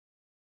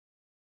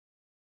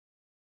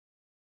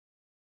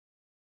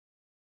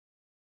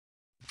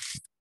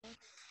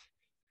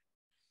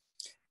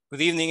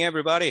Good evening,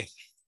 everybody.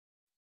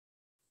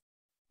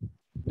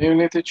 Good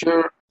evening,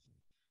 teacher.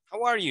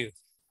 How are you?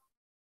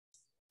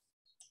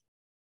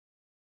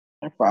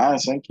 I'm fine,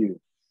 thank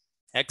you.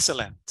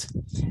 Excellent.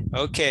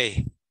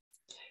 Okay.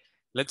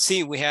 Let's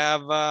see, we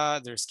have,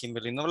 there's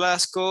Kimberly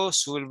Nolasco,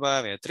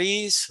 Zulba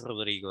Beatriz,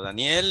 Rodrigo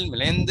Daniel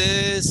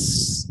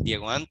Melendez,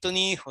 Diego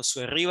Anthony,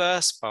 Josué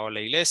Rivas, Paola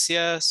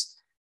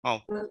Iglesias,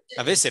 oh,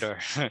 a visitor.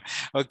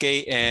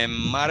 Okay, and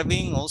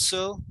Marvin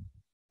also.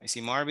 I see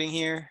Marvin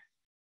here.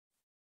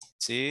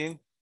 See?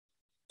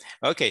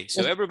 Okay,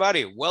 so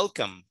everybody,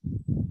 welcome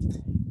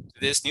to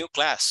this new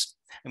class.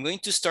 I'm going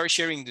to start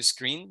sharing the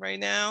screen right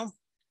now.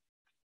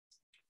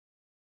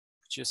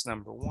 Just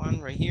number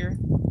 1 right here.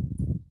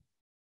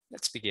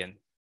 Let's begin.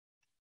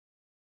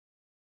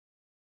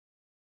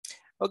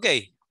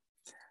 Okay,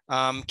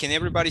 can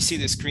everybody see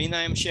the screen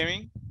I am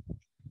sharing?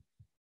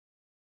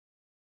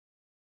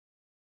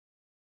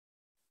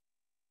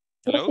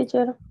 Hello? Yes,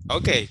 teacher.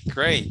 Okay,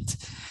 great.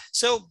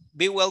 So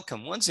be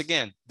welcome once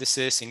again. This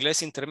is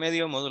Inglés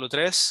Intermedio, Módulo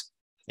 3.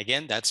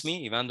 Again, that's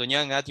me, Ivan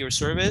Doñan, at your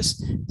service.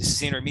 This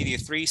is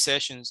Intermediate 3,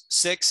 Session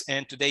 6,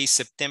 and today is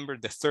September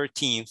the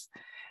 13th,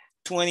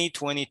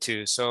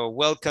 2022. So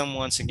welcome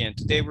once again.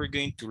 Today we're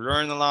going to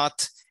learn a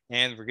lot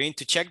and we're going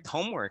to check the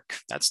homework.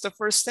 That's the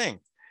first thing.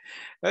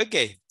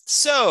 Okay,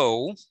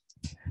 so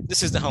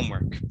this is the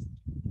homework.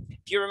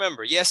 If you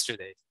remember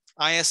yesterday,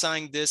 I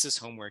assigned this as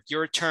homework.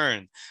 Your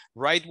turn.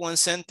 Write one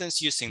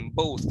sentence using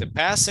both the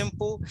past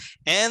simple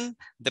and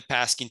the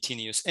past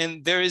continuous.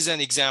 And there is an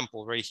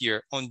example right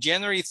here. On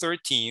January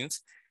 13th,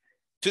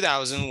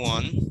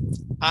 2001,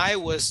 I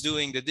was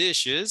doing the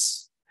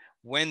dishes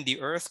when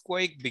the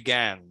earthquake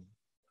began.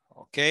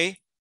 Okay.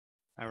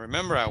 I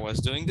remember I was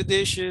doing the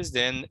dishes,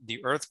 then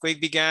the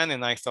earthquake began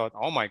and I thought,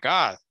 oh my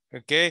God,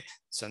 okay,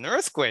 it's an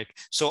earthquake.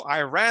 So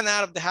I ran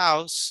out of the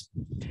house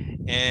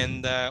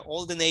and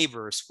all the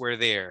neighbors were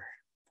there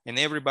and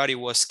everybody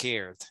was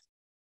scared. It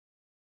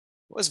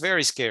was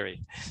very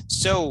scary.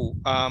 So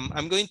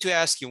I'm going to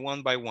ask you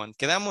one by one.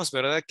 Quedamos,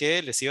 ¿verdad?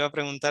 Que les iba a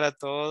preguntar a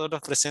todos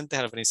los presentes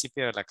al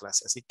principio de la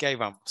clase. Así que ahí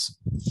vamos.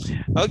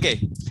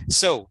 Okay,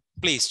 so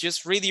please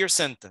just read your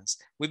sentence.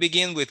 We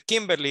begin with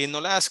Kimberly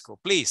Nolasco.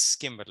 Please,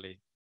 Kimberly.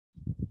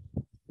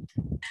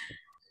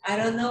 I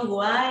don't know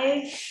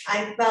why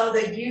I thought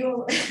that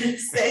you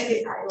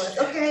say I was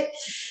okay.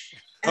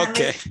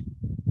 Okay.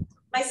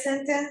 My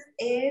sentence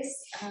is,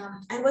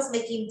 I was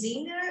making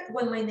dinner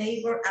when my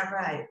neighbor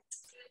arrived.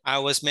 I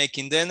was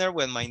making dinner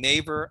when my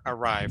neighbor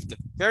arrived.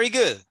 Very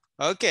good.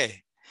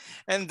 Okay.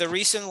 And the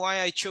reason why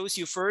I chose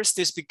you first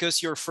is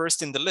because you're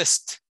first in the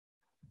list.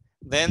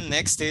 Then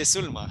next is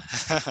Zulma.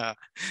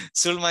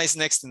 Zulma is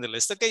next in the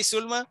list. Okay,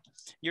 Zulma,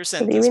 your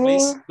sentence,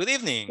 please. Good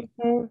evening.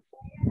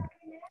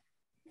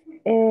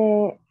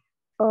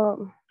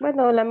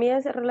 Bueno, la mía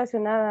es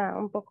relacionada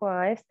un poco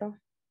a esto.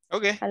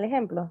 Okay. Al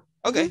ejemplo.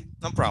 Okay,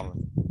 no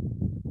problem.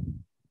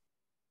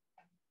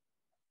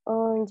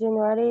 On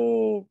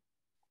January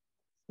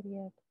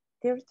 30,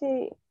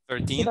 13.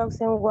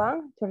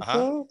 2001,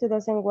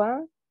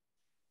 2001,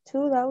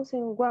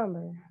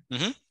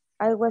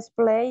 I was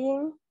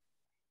playing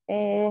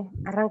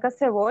arranca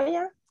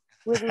cebolla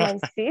with my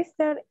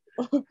sister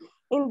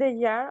in the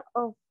yard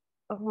of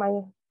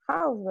my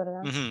house,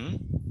 ¿verdad?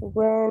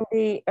 When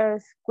the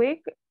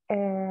earthquake,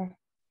 no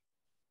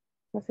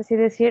sé si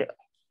decir,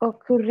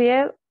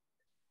 ocurrió.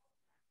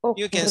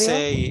 You can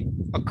say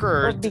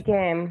occurred,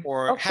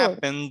 or occurred.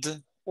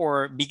 happened,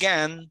 or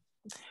began,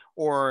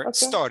 or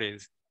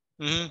started.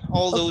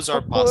 All those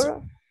are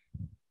possible.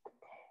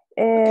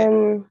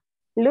 And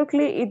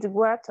luckily it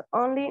was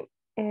only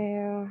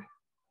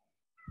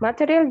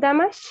material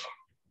damage.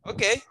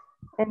 Okay.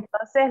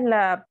 Entonces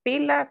la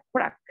pila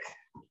cracked.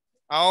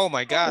 Oh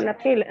my God. La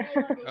pila.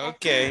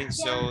 Okay,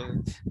 so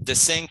the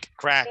sink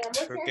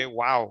cracked. Okay,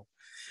 wow.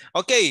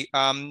 Okay,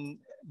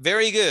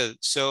 very good.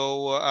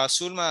 So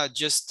Zulma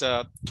just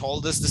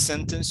told us the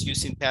sentence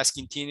using past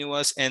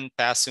continuous and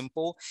past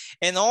simple.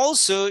 And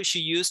also she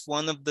used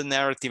one of the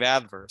narrative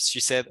adverbs. She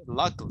said,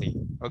 luckily.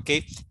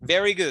 Okay,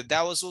 very good.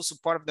 That was also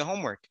part of the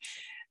homework.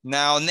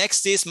 Now,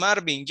 next is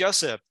Marvin.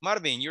 Joseph.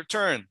 Marvin, your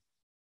turn.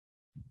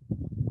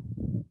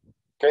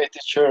 Okay,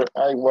 teacher,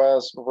 I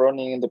was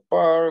running in the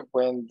park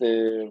when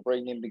the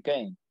raining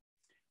began.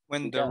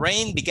 When the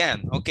rain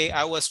began. Okay,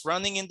 I was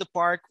running in the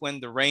park when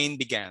the rain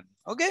began.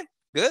 Okay,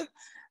 good.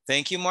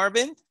 Thank you,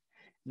 Marvin.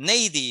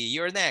 Nady,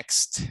 you're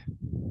next.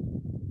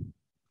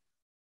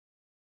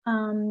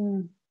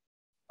 On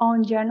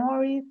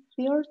January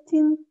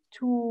 13th,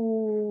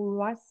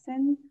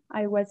 2000,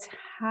 I was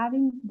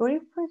having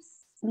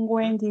breakfast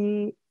when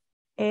the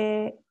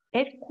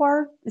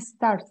earthquake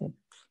started.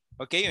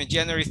 Okay, on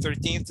January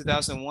 13th,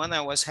 2001,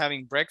 I was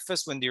having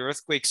breakfast when the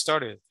earthquake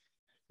started.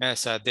 O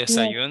sea,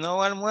 desayuno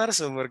o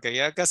almuerzo, porque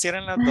ya casi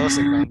eran las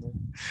 12 cuando...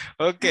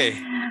 Okay,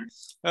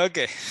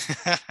 okay,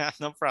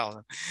 no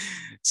problem.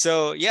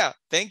 So yeah,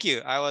 thank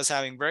you. I was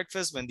having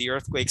breakfast when the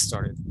earthquake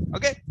started.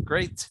 Okay,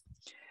 great.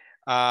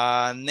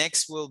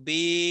 Next will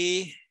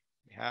be,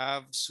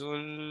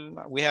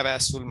 we have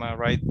asked Zulma,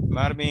 right?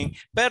 Marvin.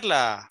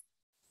 Perla,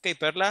 Okay,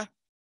 Perla.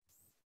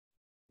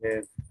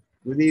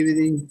 Good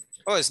evening.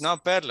 Oh, it's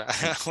not Perla.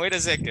 Wait a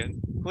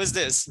second. Who's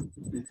this?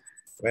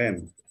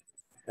 Well,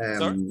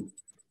 Sorry?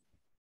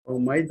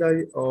 on my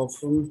day off,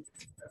 on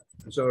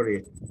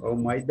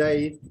my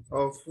day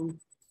off,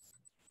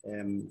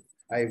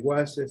 I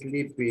was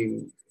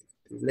sleeping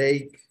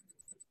late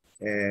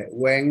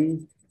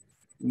when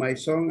my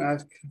son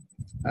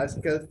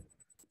asked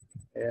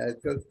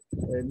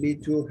me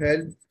to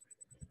help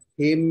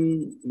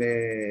him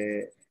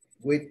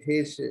with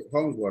his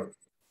homework.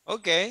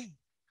 Okay.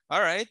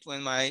 All right.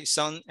 When my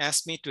son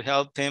asked me to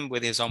help him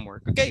with his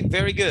homework. Okay,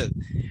 very good.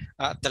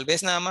 Tal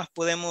vez nada más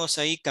podemos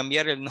ahí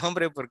cambiar el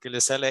nombre porque le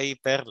sale ahí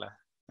Perla.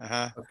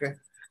 Ajá. Okay.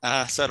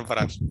 Solo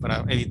para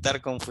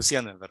evitar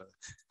confusiones, ¿verdad?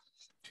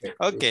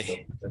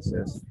 Okay.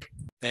 Gracias.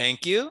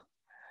 Thank you.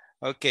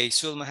 Okay,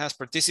 Sulma has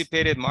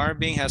participated.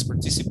 Marvin has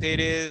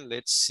participated.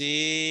 Let's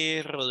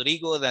see.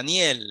 Rodrigo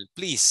Daniel,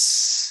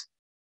 please.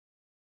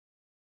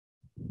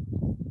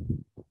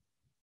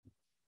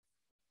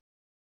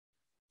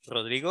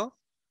 Rodrigo,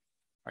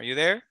 are you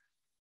there?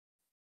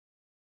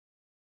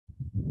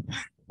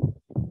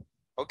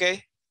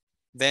 Okay.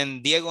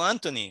 Then Diego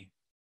Anthony.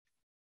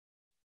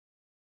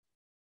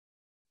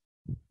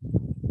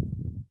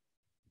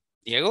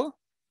 Diego?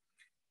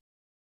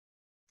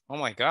 Oh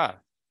my God.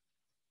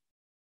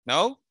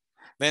 No?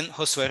 Then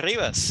Josué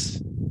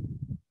Rivas.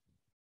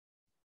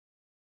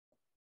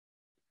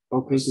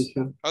 Okay,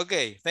 teacher.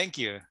 Okay, thank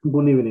you.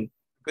 Good evening.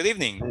 Good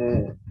evening.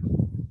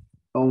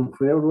 On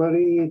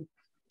February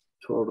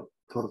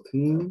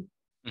 13,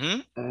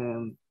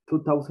 Mm-hmm.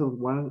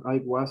 2001,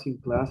 I was in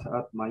class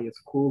at my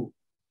school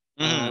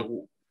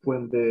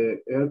when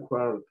the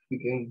earthquake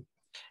began.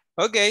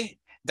 Okay,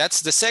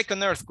 that's the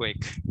second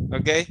earthquake.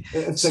 Okay,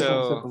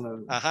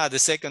 Second the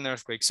second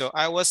earthquake. So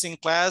I was in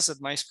class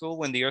at my school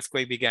when the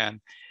earthquake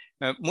began.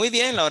 Muy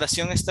bien, la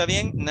oración está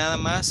bien, nada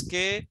más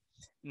que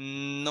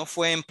no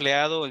fue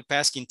empleado el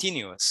past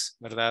continuous,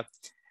 ¿verdad?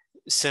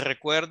 ¿Se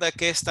recuerda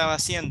qué estaba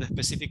haciendo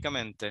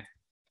específicamente?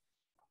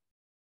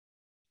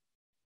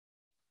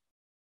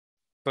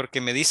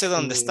 Porque me dice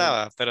dónde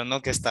estaba, pero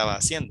no qué estaba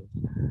haciendo.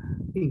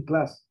 In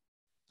class.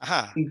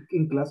 Ajá.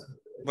 In class.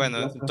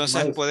 Bueno,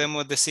 entonces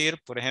podemos decir,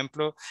 por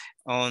ejemplo,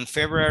 on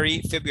February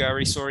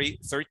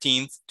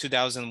 13th,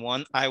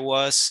 2001, I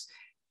was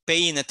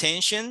paying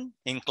attention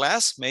in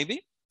class,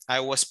 maybe.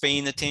 I was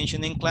paying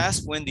attention in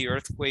class when the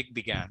earthquake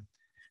began,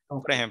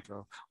 por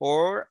ejemplo.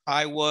 Or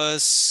I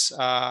was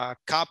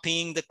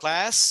copying the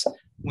class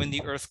when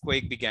the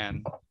earthquake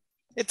began,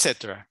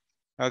 etc.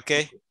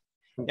 Okay.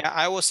 Yeah,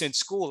 I was in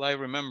school, I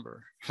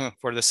remember,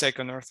 for the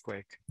second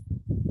earthquake.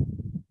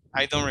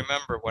 I don't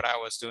remember what I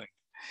was doing.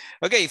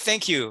 Okay,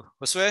 thank you,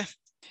 Josué.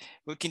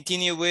 We'll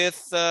continue with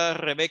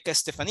Rebecca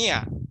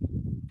Estefania.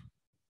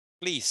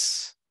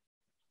 Please.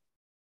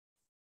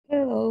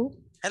 Hello.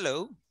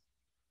 Hello.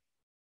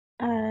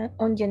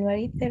 On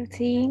January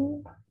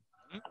 13,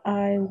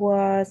 I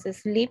was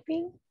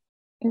sleeping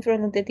in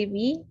front of the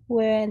TV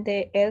when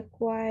the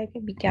earthquake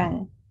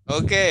began.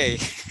 Okay.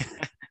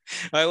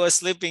 I was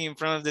sleeping in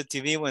front of the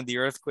TV when the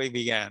earthquake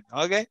began.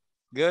 Okay,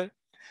 good.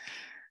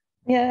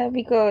 Yeah,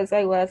 because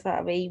I was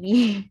a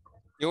baby.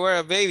 You were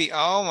a baby.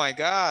 Oh my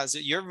gosh,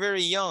 you're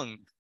very young.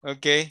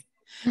 Okay.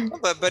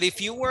 But if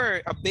you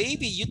were a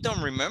baby, you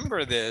don't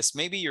remember this.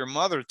 Maybe your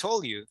mother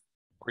told you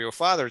or your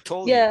father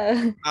told you.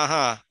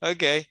 Yeah.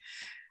 Okay.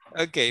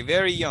 Okay,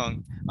 very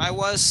young. I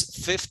was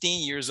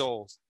 15 years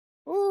old.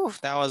 Ooh,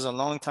 that was a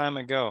long time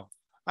ago.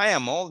 I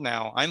am old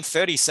now. I'm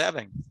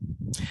 37.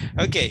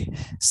 Okay,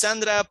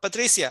 Sandra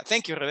Patricia.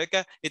 Thank you,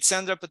 Rebecca. It's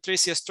Sandra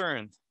Patricia's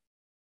turn.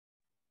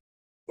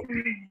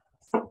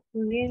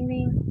 Good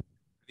evening.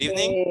 Good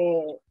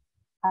evening.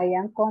 I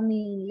am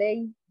coming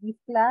late this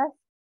class.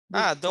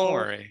 Don't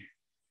worry.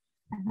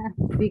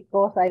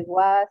 Because I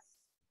was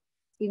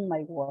in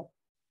my work.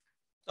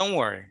 Don't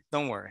worry.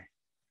 Don't worry.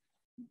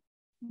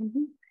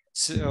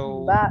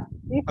 So, but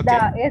it's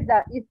okay.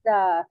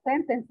 the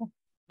sentence.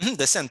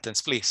 The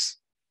sentence, please.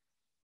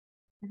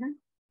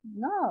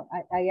 No,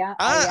 I am.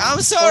 I'm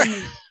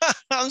sorry.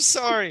 I'm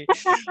sorry.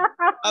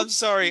 I'm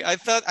sorry. I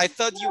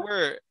thought you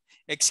were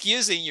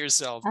excusing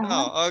yourself.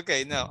 No.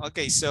 Okay. No.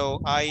 Okay. So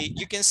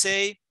you can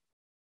say.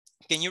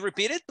 Can you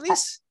repeat it,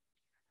 please?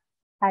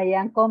 I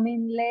am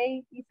coming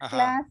late this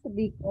class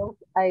because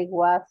I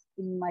was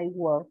in my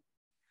work.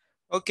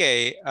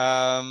 Okay.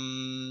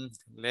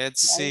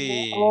 Let's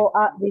see.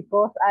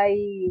 Because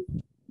I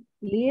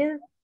leave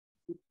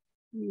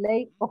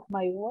late of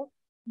my work.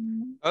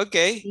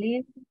 Okay.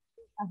 Leave.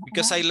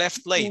 Because I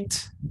left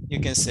late, you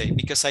can say,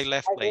 because I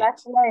left late.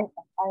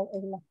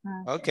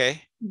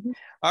 Okay.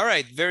 All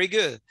right, very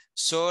good.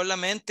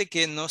 Solamente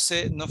que no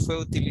fue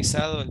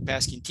utilizado el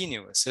past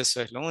continuous,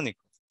 eso es lo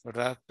único,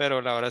 ¿verdad?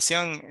 Pero la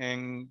oración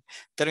en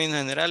términos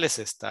generales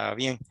está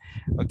bien.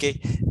 Ok,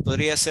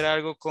 podría ser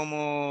algo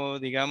como,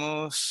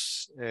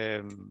 digamos,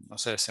 no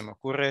sé, se me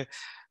ocurre,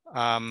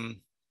 I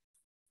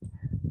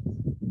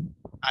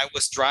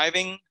was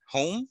driving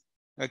home,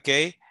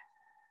 ok,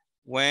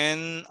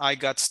 when I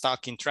got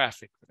stuck in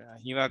traffic.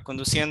 Iba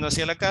conduciendo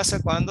hacia la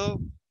casa cuando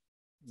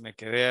me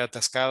quedé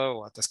atascado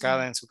o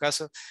atascada en su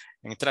caso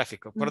en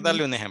tráfico, por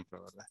darle un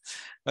ejemplo, ¿verdad?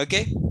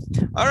 Okay.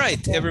 All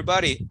right,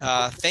 everybody.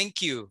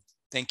 Thank you.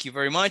 Thank you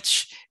very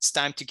much. It's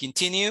time to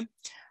continue.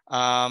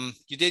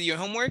 You did your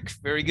homework.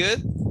 Very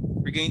good.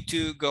 We're going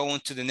to go on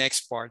to the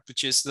next part,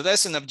 which is the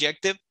lesson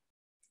objective.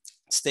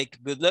 Let's take a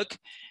good look.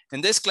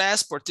 In this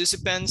class,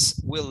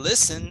 participants will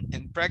listen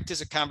and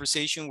practice a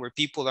conversation where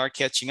people are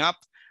catching up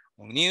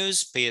on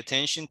news. Pay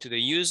attention to the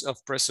use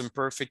of present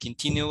perfect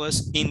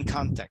continuous in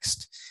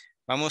context.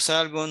 Vamos a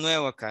algo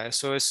nuevo acá.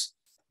 Eso es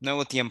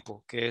nuevo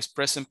tiempo, que es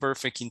present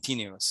perfect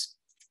continuous.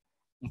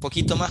 Un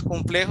poquito más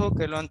complejo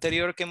que lo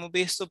anterior que hemos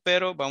visto,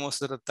 pero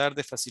vamos a tratar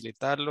de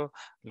facilitarlo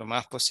lo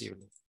más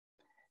posible.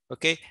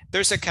 Okay,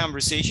 there's a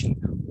conversation.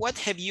 What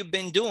have you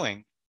been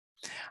doing?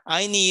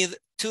 I need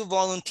 2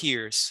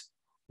 volunteers,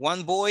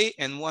 1 boy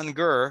and 1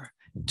 girl,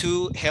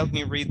 to help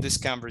me read this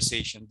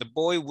conversation. The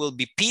boy will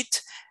be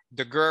Pete,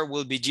 the girl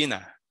will be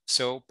Gina.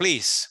 So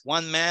please,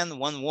 1 man,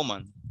 1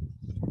 woman.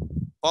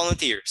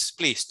 Volunteers,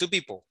 please, 2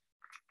 people.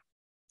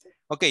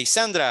 Okay,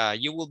 Sandra,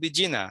 you will be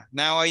Gina.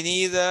 Now I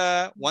need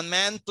 1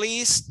 man,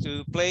 please,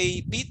 to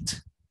play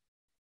Pete.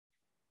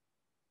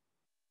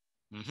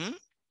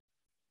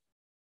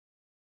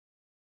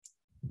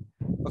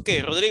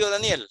 Okay, Rodrigo,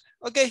 Daniel.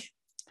 Okay,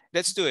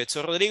 let's do it.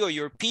 So Rodrigo,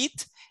 you're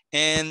Pete,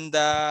 and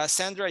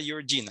Sandra,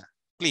 you're Gina.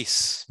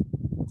 Please.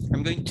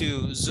 I'm going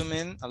to zoom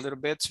in a little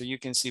bit so you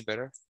can see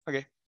better.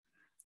 Okay.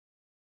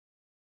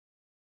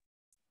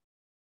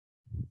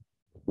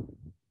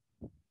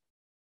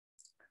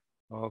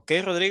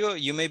 Okay, Rodrigo,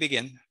 you may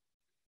begin.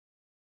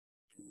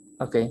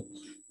 Okay.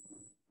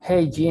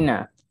 Hey,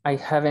 Gina, I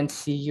haven't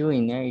seen you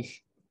in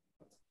age.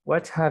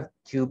 What have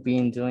you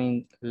been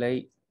doing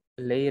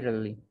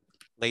lately?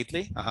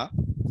 Lately?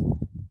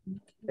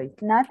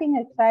 Nothing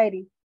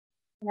exciting.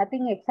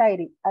 Nothing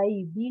exciting.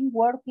 I've been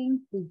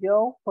working to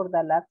job for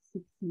the last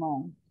 6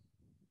 months.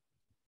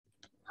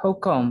 How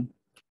come?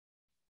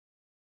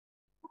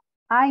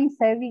 I'm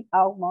saving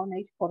out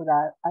money for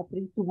a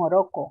trip to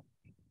Morocco.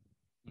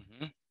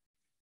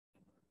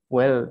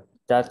 Well,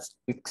 that's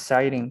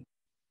exciting.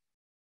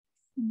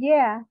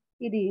 Yeah,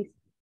 it is.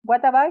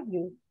 What about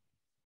you?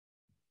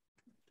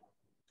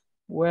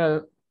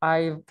 Well,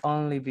 I've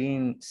only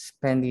been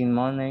spending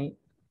money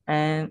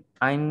and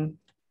I'm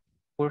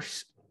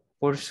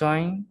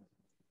pursuing.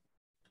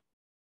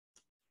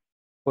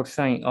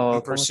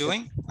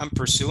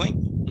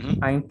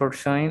 I'm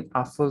pursuing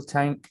a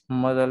full-time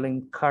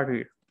modeling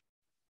career.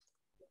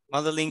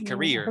 Modeling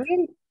career.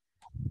 Really?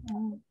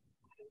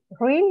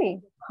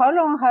 Really? How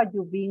long have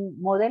you been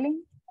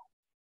modeling?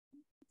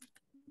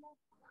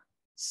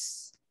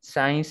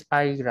 Since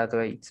I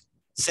graduated.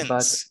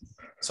 Since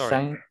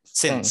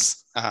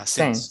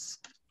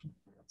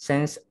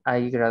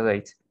I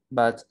graduated,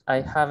 but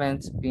I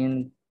haven't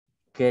been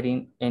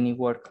getting any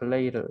work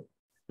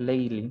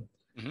lately.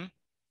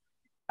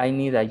 I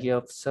need a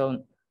job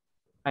soon.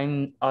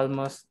 I'm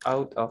almost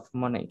out of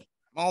money.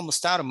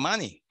 Almost out of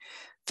money.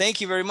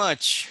 Thank you very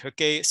much.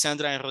 Okay,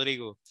 Sandra and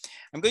Rodrigo.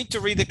 I'm going to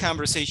read the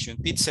conversation.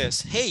 Pete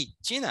says, hey,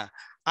 Gina,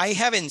 I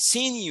haven't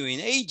seen you in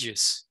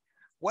ages.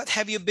 What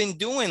have you been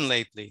doing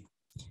lately?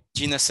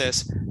 Gina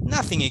says,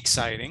 nothing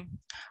exciting.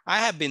 I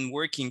have been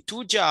working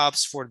 2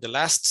 jobs for the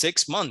last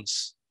 6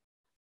 months.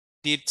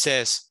 Pete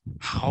says,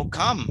 how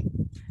come?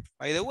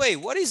 By the way,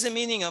 what is the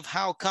meaning of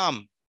how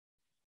come?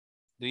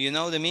 Do you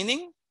know the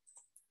meaning?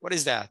 What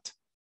is that?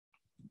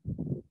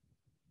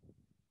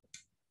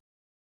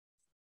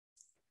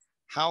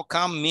 How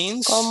come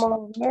means?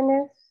 ¿Cómo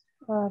vienes?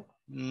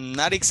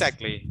 Not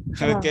exactly.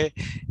 Okay,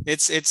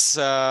 it's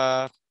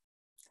a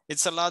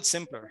lot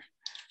simpler.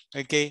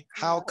 Okay,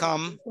 how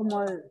come?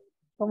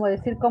 Como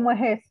decir cómo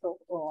es eso.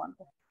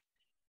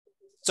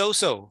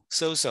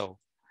 So.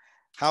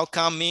 How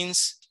come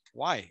means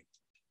why?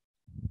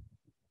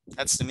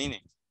 That's the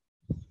meaning.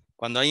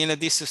 Cuando alguien le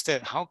dice a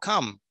usted, how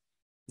come?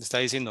 Le está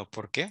diciendo,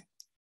 ¿por qué?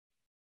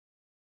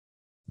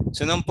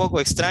 Suena un poco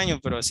extraño,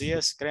 pero así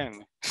es,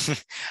 créanme.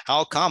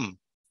 How come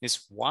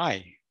is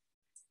why.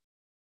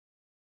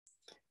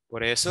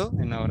 Por eso,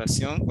 en la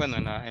oración, bueno,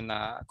 en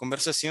la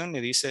conversación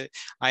le dice,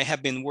 I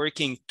have been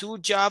working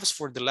 2 jobs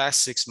for the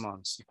last 6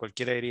 months. Y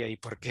cualquiera diría, ¿y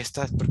por qué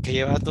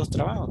llevas 2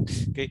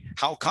 trabajos? Okay.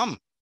 How come?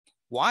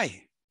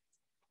 Why?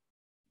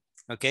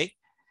 Okay.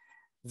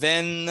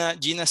 Then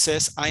Gina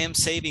says, I am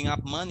saving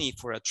up money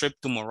for a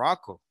trip to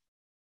Morocco.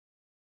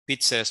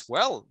 Pete says,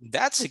 well,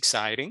 that's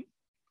exciting.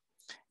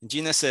 And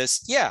Gina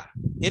says, yeah,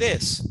 it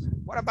is.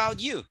 What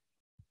about you?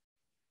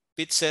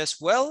 Pete says,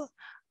 well,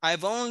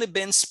 I've only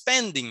been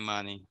spending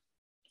money.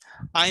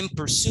 I'm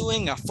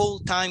pursuing a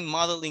full-time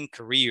modeling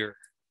career.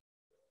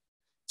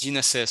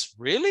 Gina says,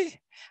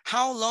 really?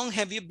 How long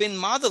have you been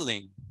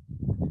modeling?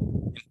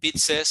 And Pete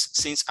says,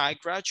 since I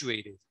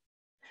graduated.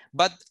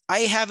 But I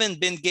haven't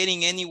been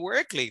getting any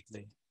work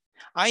lately.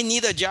 I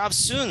need a job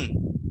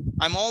soon.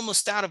 I'm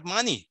almost out of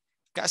money.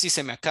 Casi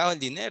se me acaba el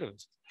dinero.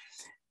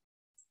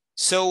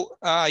 So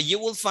you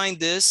will find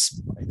this,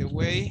 by the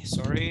way,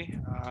 sorry,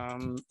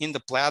 in the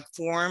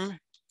platform.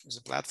 There's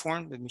a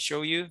platform, let me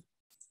show you.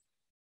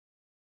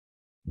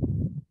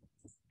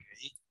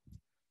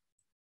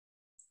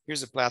 Here's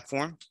the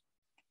platform.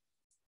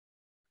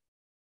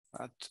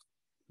 But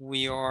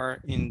we are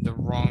in the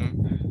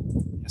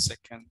wrong, a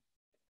second.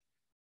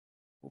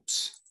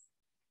 Oops.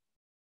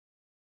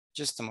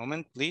 Just a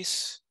moment,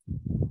 please.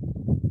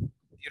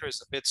 Computer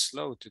is a bit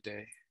slow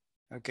today.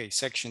 Okay,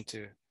 section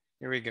 2.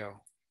 Here we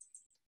go.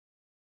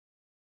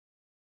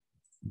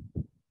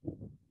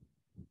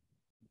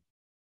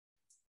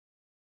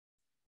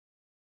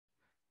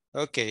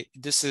 Okay,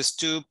 this is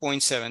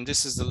 2.7.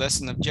 This is the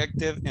lesson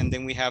objective, and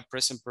then we have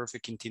present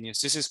perfect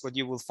continuous. This is what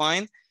you will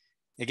find.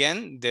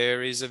 Again,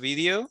 there is a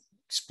video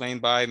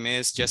explained by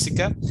Ms.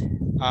 Jessica.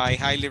 I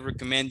highly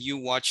recommend you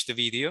watch the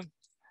video.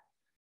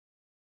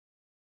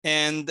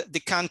 And the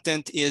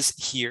content is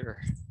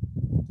here.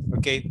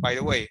 Okay, by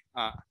the way,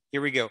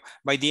 here we go.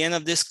 By the end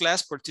of this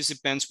class,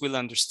 participants will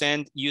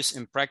understand, use,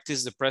 and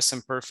practice the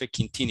present perfect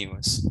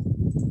continuous.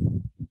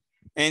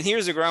 And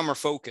here's the grammar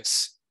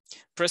focus.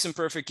 Present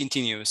perfect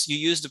continuous. You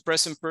use the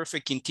present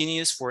perfect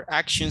continuous for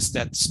actions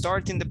that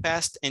start in the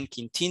past and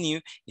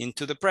continue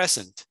into the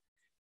present.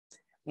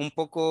 Un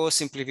poco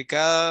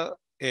simplificada,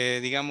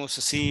 digamos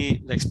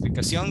así, la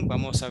explicación.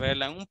 Vamos a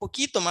verla un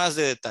poquito más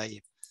de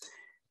detalle.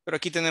 Pero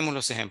aquí tenemos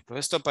los ejemplos.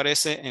 Esto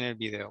aparece en el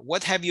video.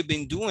 What have you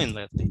been doing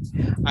lately?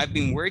 I've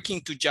been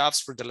working 2 jobs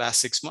for the last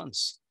 6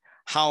 months.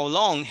 How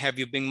long have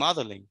you been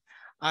modeling?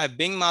 I've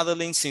been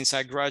modeling since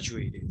I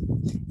graduated.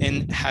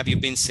 And have you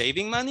been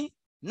saving money?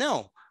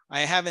 No,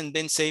 I haven't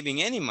been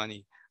saving any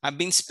money. I've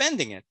been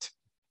spending it.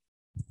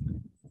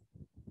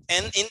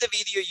 And in the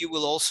video, you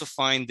will also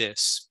find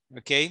this,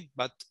 okay?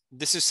 But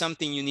this is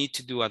something you need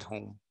to do at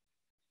home.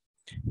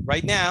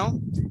 Right now,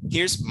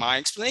 here's my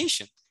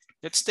explanation.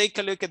 Let's take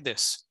a look at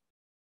this.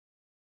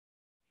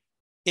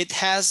 It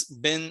has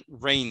been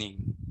raining.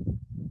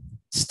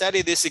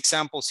 Study this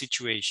example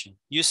situation.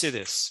 You see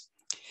this.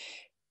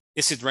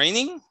 Is it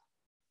raining?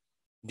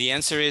 The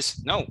answer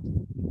is no.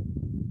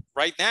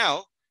 Right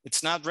now,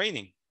 it's not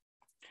raining.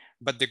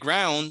 But the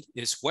ground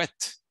is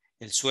wet.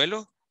 El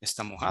suelo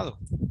está mojado.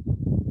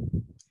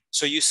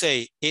 So you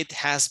say, it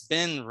has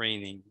been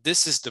raining.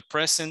 This is the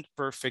present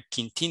perfect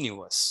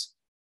continuous.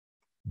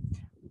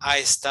 Ha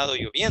estado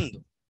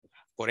lloviendo.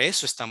 Por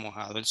eso está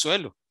mojado el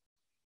suelo.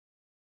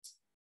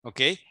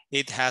 Okay,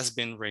 it has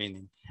been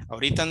raining.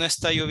 Ahorita no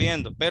está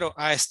lloviendo, pero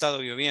ha estado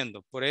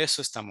lloviendo. Por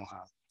eso está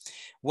mojado.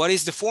 What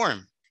is the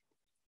form?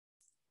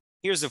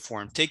 Here's the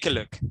form. Take a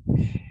look.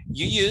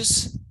 You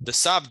use the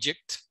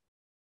subject,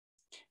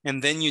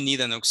 and then you need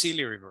an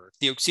auxiliary verb.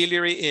 The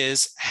auxiliary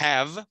is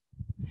have.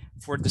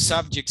 For the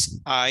subjects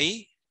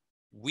I,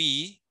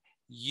 we,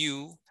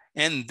 you,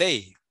 and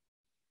they.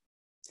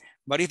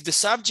 But if the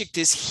subject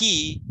is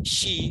he,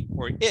 she,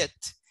 or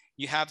it,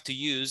 you have to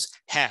use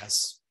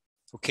has,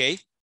 okay?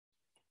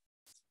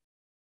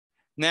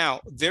 Now,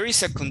 there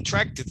is a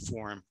contracted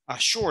form, a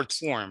short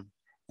form,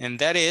 and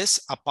that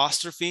is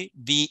apostrophe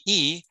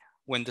VE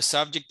when the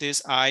subject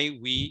is I,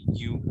 we,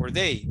 you, or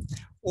they,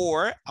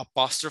 or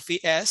apostrophe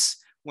S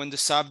when the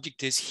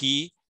subject is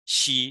he,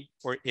 she,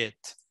 or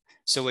it.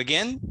 So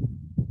again,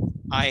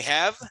 I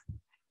have,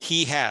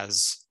 he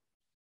has.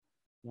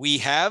 We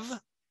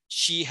have,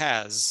 she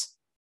has.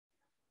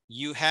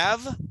 You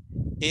have,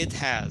 it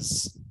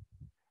has.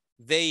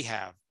 They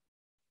have.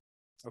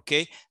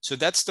 Okay, so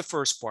that's the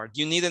first part.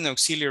 You need an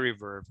auxiliary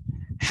verb.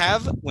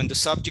 Have when the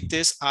subject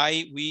is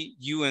I, we,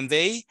 you, and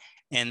they,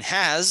 and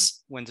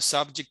has when the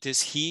subject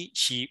is he,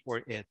 she,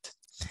 or it.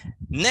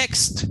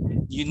 Next,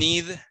 you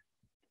need,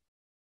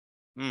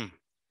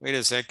 wait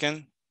a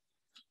second.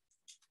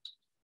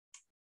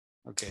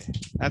 Okay,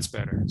 that's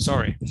better,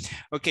 sorry.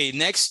 Okay,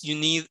 next you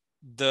need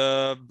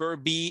the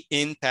verb be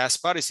in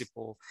past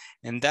participle,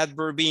 and that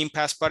verb be in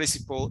past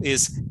participle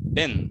is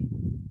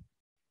been.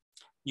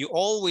 You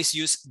always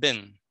use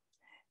been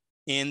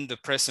in the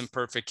present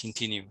perfect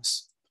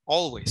continuous.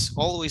 Always,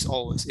 always,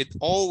 always. It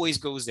always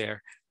goes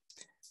there.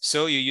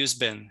 So you use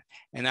been.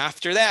 And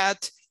after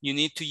that, you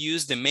need to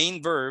use the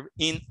main verb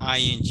in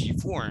ing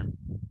form,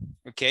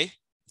 okay?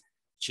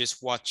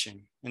 Just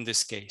watching in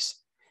this case.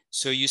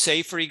 So you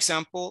say, for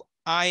example,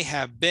 I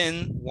have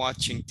been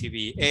watching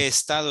TV. He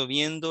estado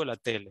viendo la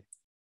tele.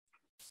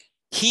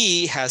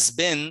 He has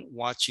been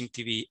watching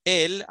TV.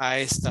 Él ha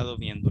estado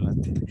viendo la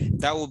tele.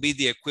 That will be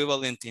the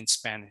equivalent in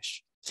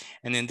Spanish.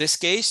 And in this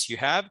case, you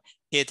have,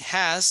 it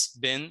has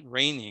been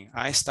raining.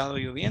 Ha estado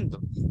lloviendo.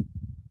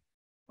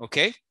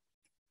 Okay?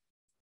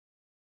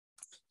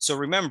 So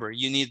remember,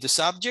 you need the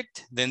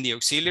subject, then the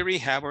auxiliary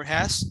have or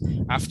has.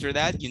 After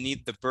that, you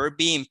need the verb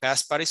be in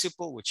past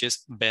participle, which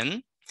is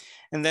been,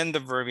 and then the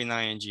verb in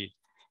ing.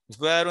 Les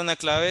voy a dar una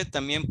clave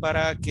también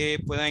para que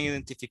puedan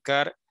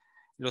identificar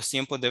los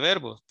tiempos de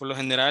verbos. Por lo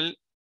general,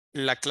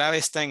 la clave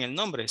está en el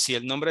nombre. Si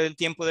el nombre del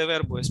tiempo de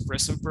verbo es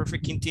present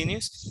perfect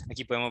continuous,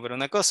 aquí podemos ver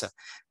una cosa.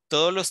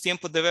 Todos los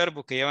tiempos de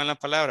verbo que llevan la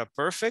palabra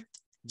perfect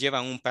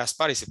llevan un past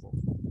participle.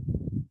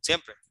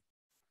 Siempre.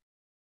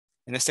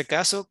 En este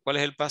caso, ¿cuál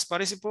es el past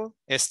participle?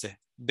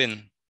 Este,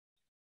 been.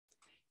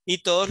 Y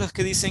todos los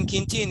que dicen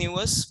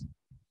continuous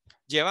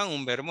llevan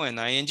un verbo en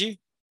ing.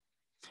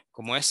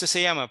 Como este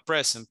se llama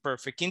present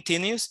perfect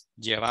continuous,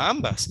 lleva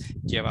ambas.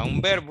 Lleva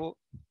un verbo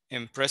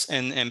en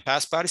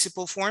past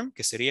participle form,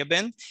 que sería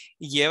been,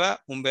 y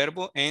lleva un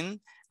verbo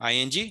en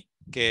ing,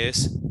 que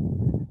es,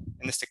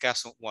 en este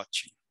caso,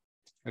 watching.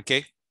 ¿Ok?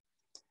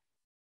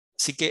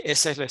 Así que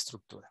esa es la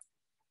estructura.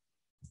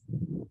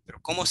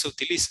 Pero ¿cómo se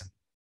utiliza?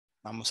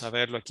 Vamos a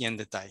verlo aquí en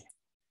detalle.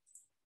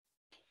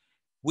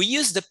 We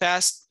use the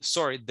present.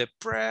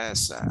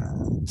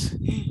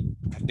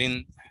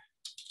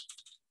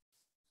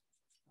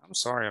 I'm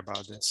sorry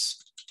about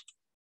this.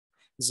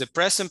 It's the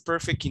present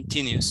perfect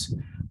continuous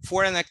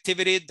for an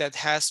activity that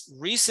has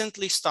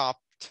recently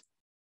stopped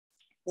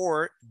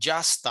or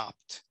just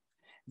stopped.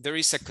 There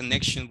is a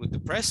connection with the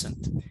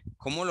present.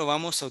 ¿Cómo lo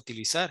vamos a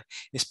utilizar?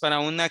 Es para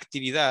una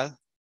actividad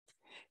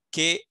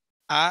que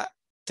ha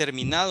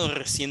terminado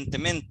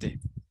recientemente,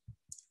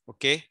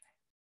 ¿ok?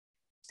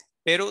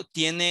 Pero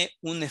tiene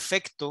un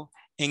efecto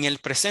en el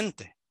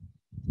presente.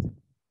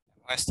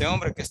 Este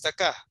hombre que está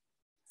acá.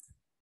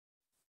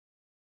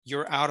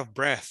 You're out of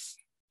breath.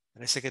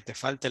 Parece que te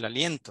falta el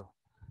aliento.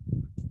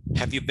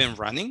 Have you been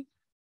running?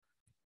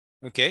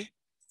 ¿Ok?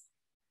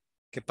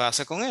 ¿Qué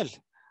pasa con él?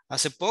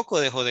 Hace poco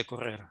dejó de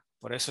correr.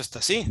 Por eso está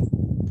así.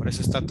 Por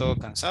eso está todo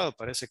cansado.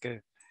 Parece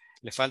que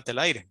le falta el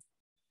aire.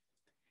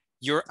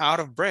 You're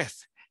out of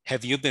breath.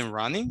 Have you been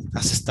running?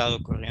 ¿Has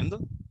estado corriendo?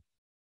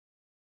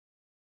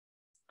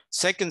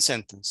 Second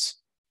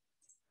sentence.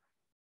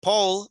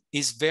 Paul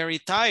is very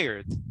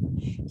tired.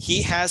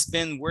 He has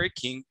been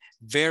working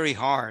very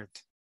hard.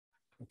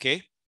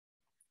 Okay?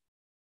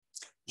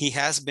 He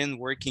has been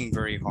working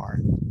very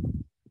hard.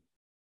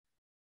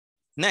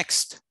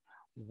 Next,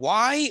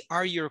 why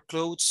are your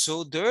clothes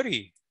so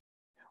dirty?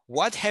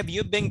 What have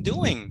you been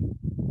doing?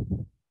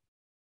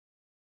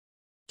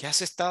 ¿Qué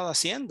has estado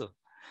haciendo?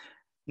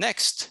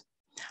 Next,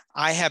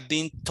 I have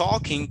been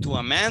talking to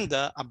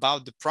Amanda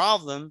about the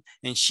problem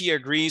and she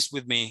agrees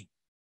with me.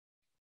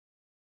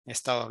 He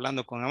estado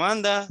hablando con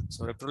Amanda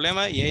sobre el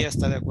problema y ella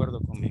está de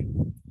acuerdo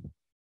conmigo.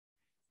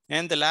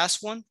 And the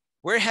last one,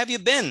 where have you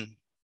been?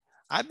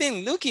 I've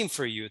been looking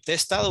for you. Te he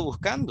estado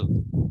buscando.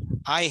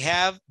 I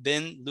have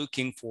been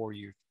looking for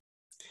you.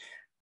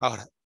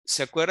 Ahora,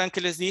 ¿se acuerdan que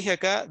les dije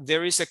acá?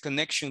 There is a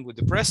connection with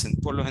the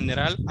present. Por lo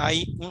general,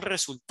 hay un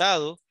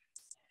resultado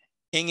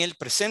en el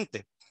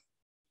presente.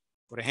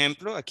 Por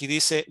ejemplo, aquí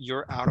dice,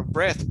 you're out of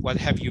breath. What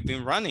have you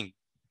been running?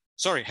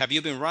 Sorry, have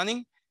you been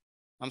running?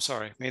 I'm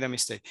sorry, made a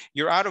mistake.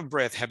 You're out of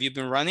breath. Have you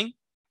been running?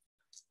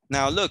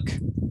 Now look.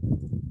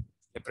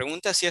 Le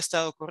pregunta si ha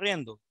estado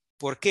corriendo.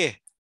 ¿Por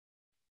qué?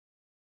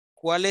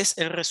 ¿Cuál es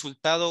el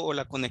resultado o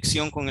la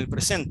conexión con el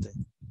presente?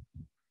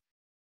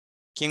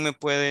 ¿Quién me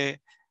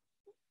puede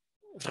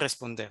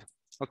responder?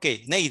 Ok,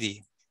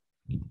 Neidy.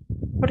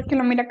 Porque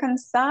lo mira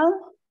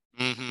cansado.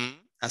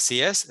 Así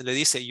es, le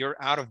dice, you're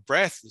out of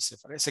breath. Dice,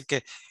 parece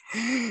que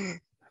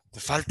le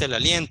falta el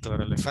aliento,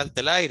 le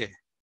falta el aire.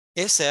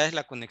 Esa es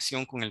la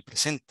conexión con el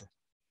presente.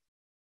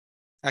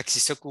 Aquí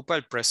se ocupa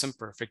el present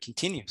perfect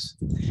continuous.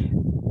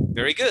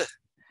 Very good.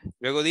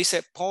 Luego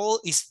dice,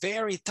 Paul is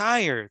very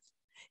tired.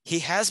 He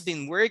has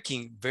been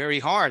working very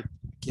hard.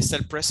 Aquí está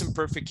el present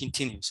perfect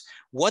continuous.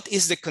 What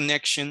is the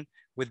connection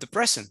with the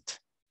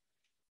present?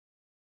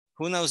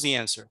 Who knows the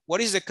answer?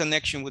 What is the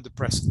connection with the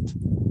present?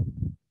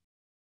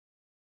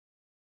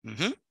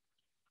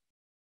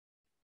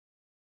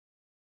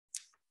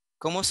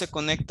 ¿Cómo se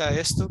conecta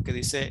esto que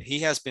dice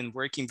he has been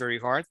working very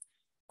hard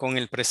con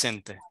el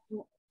presente?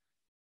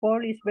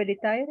 Paul is very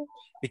tired.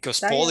 Because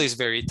Paul is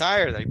very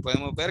tired. Ahí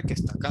podemos ver que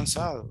está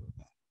cansado.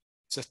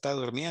 Se está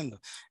durmiendo.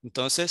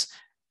 Entonces,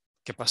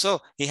 ¿qué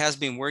pasó? He has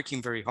been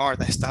working very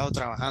hard. Ha estado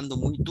trabajando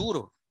muy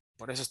duro.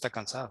 Por eso está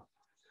cansado.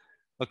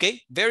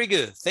 Okay, very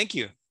good. Thank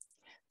you.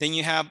 Then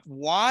you have,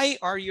 why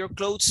are your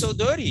clothes so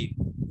dirty?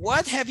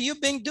 What have you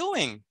been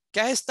doing?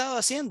 ¿Qué has estado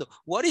haciendo?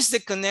 What is the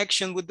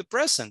connection with the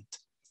present?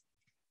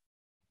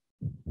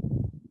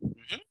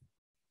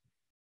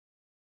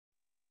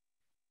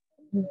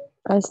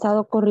 ¿Ha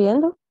estado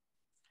corriendo?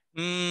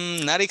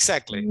 Not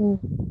exactly.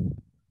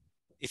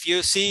 If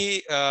you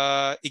see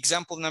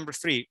example number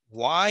 3,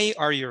 why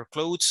are your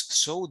clothes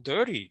so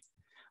dirty?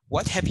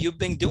 What have you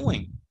been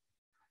doing?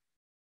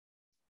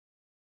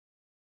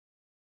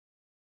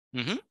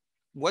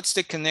 What's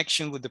the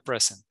connection with the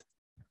present?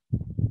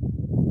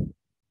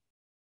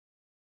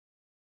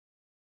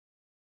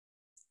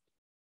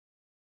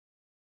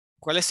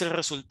 ¿Cuál es el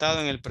resultado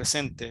en el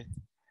presente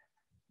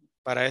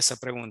para esa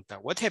pregunta?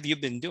 What have you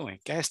been doing?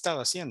 ¿Qué has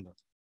estado haciendo?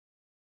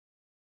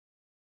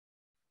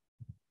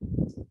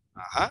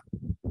 Ajá.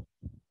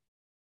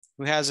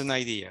 Who has an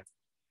idea?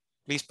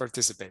 Please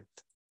participate.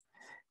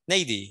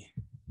 Neidy.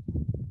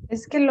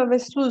 Es que lo ve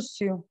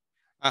sucio.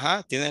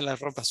 Ajá, tiene la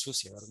ropa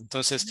sucia, ¿verdad?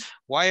 Entonces,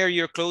 why are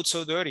your clothes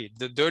so dirty?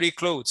 The dirty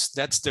clothes,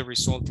 that's the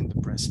result in the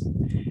present.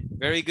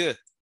 Very good.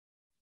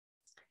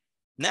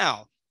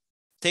 Now,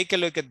 take a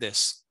look at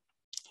this.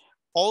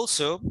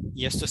 Also,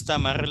 y esto está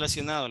más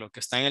relacionado a lo que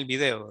está en el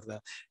video,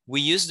 ¿verdad?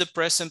 We use the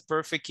present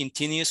perfect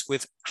continuous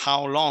with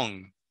how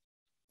long?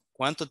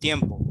 ¿Cuánto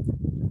tiempo?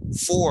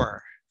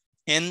 For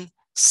and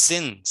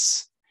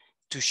since.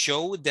 to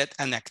show that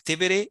an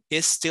activity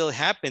is still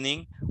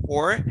happening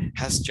or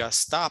has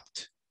just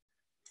stopped.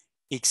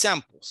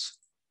 Examples.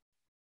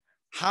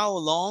 How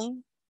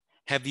long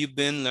have you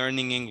been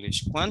learning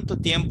English?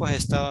 ¿Cuánto tiempo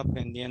has estado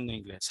aprendiendo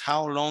inglés?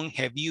 How long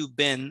have you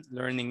been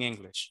learning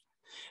English?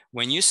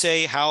 When you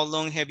say, how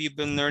long have you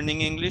been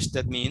learning English?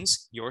 That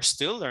means you're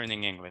still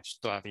learning English.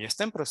 Todavía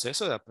está en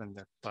proceso de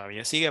aprender.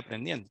 Todavía sigue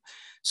aprendiendo.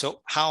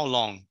 So, how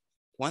long?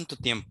 ¿Cuánto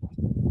tiempo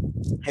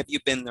have you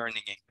been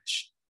learning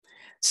English?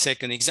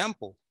 Second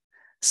example.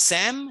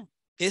 Sam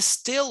is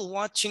still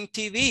watching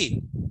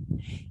TV.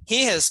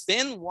 He has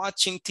been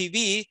watching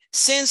TV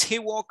since he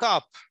woke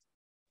up.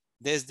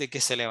 Desde que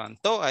se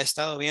levantó, ha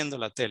estado viendo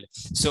la tele.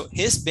 So,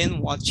 he's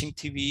been watching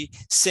TV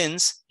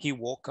since he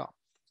woke up.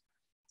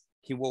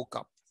 He woke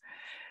up.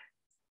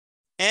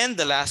 And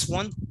the last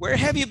one, where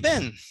have you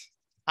been?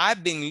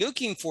 I've been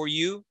looking for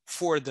you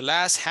for the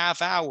last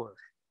half hour.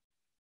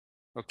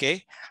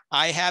 Okay,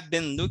 I have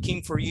been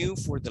looking for you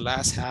for the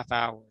last half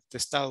hour. Te he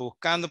estado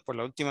buscando por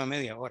la última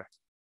media hora.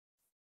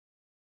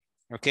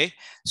 Okay,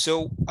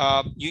 so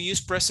you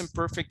use present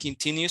perfect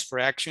continuous for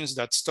actions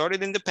that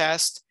started in the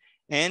past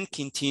and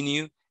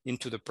continue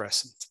into the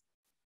present.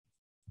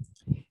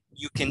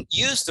 You can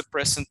use the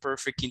present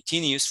perfect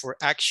continuous for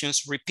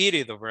actions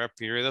repeated over a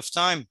period of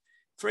time.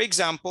 For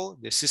example,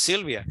 this is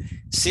Sylvia.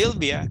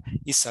 Sylvia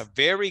is a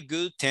very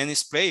good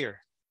tennis player.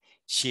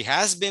 She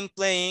has been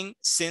playing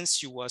since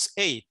she was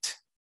 8.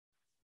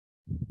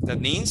 That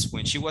means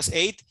when she was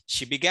 8,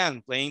 she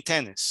began playing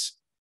tennis.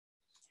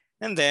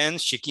 And then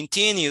she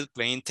continued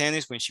playing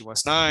tennis when she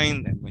was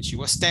 9, then when she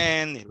was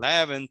 10,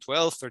 11,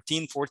 12,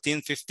 13,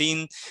 14,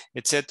 15,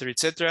 etc.,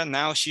 etc.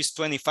 Now she's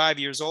 25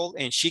 years old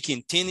and she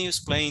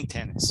continues playing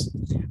tennis.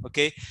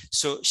 Okay,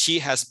 so she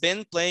has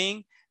been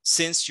playing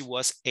since she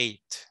was 8.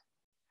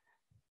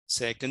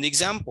 Second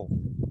example,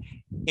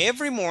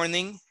 every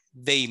morning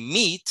they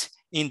meet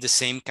in the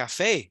same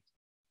cafe.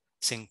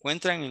 Se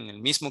encuentran en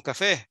el mismo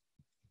café.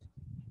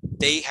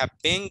 They have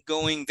been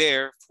going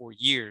there for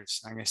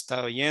years. Han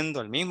estado yendo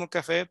al mismo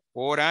café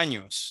por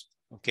años.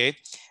 Okay,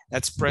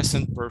 that's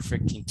present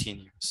perfect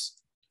continuous.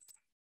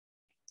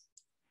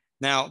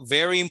 Now,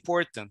 very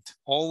important,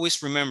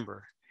 always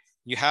remember,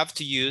 you have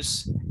to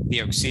use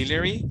the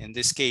auxiliary, in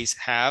this case,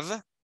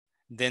 have,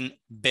 then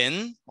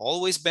been,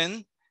 always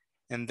been,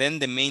 and then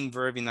the main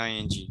verb in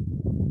ing.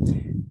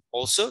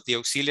 Also, the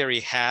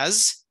auxiliary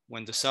has,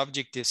 when the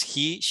subject is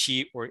he,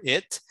 she, or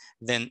it,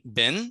 then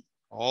been,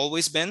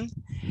 always been,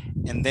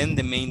 and then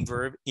the main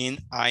verb in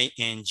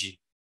ing.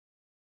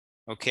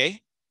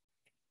 Okay?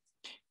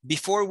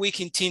 Before we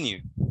continue,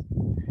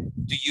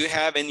 do you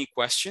have any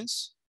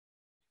questions?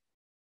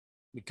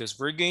 Because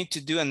we're going to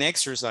do an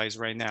exercise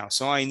right now,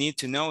 so I need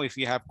to know if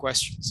you have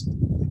questions.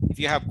 If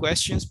you have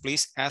questions,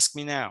 please ask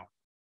me now.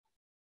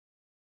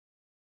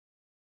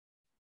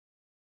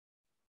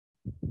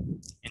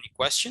 Any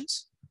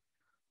questions?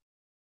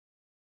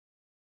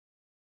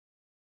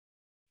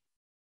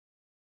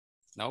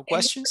 No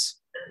questions?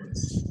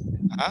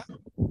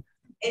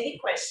 Any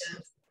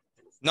questions?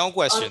 No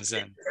questions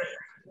then.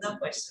 No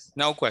questions.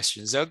 No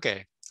questions,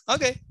 okay.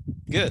 Okay,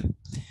 good.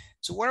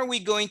 So what are we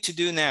going to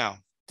do now?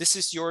 This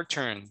is your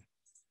turn.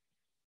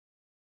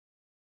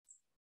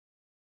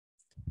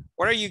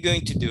 What are you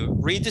going to do?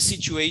 Read the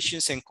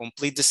situations and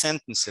complete the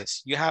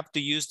sentences. You have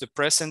to use the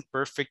present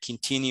perfect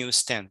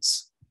continuous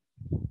tense.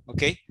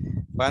 Okay?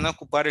 Van a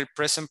ocupar el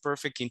present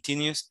perfect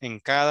continuous en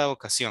cada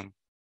ocasión.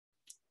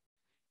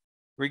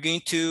 We're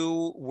going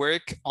to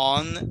work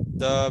on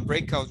the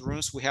breakout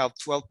rooms. We have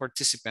 12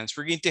 participants.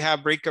 We're going to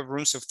have breakout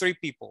rooms of 3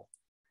 people.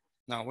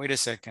 Now, wait a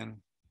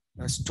second.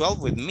 There's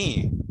 12 with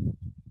me.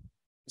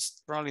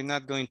 It's probably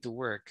not going to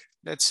work.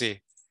 Let's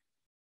see.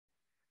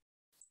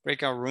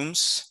 Breakout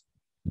rooms.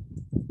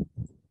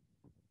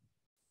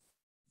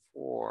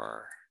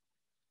 4.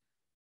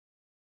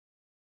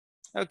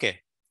 Okay.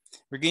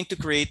 We're going to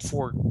create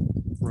 4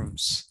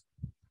 rooms.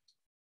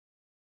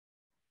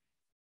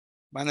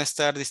 Van a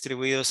estar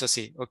distribuidos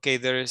así. Okay,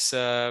 there's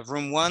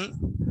room 1,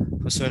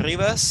 José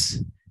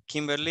Rivas,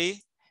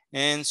 Kimberly,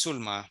 and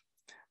Zulma.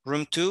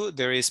 Room 2,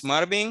 there is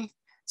Marvin,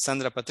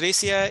 Sandra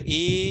Patricia,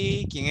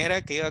 y ¿quién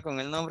era que iba con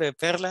el nombre de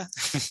Perla?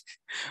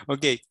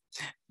 Okay,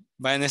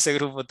 va en ese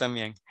grupo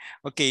también.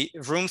 Okay,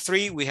 room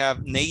 3, we have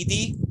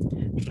Neidy,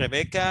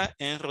 Rebecca,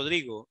 and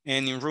Rodrigo.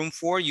 And in room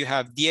 4, you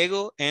have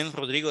Diego and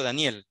Rodrigo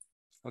Daniel.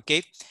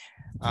 Okay,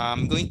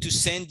 I'm going to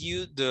send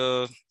you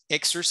the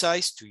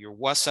exercise to your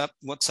WhatsApp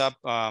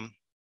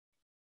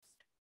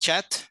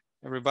chat,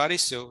 everybody.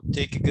 So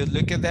take a good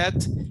look at that.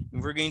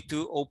 And we're going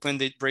to open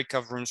the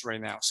breakout rooms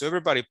right now. So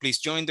everybody, please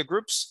join the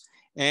groups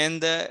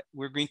and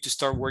we're going to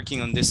start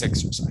working on this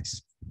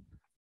exercise.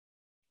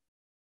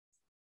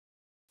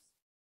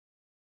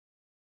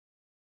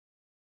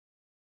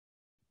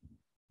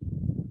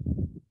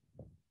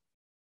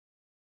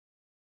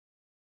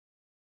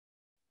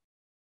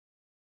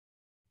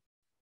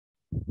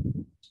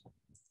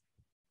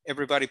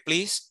 Everybody,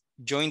 please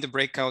join the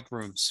breakout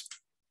rooms.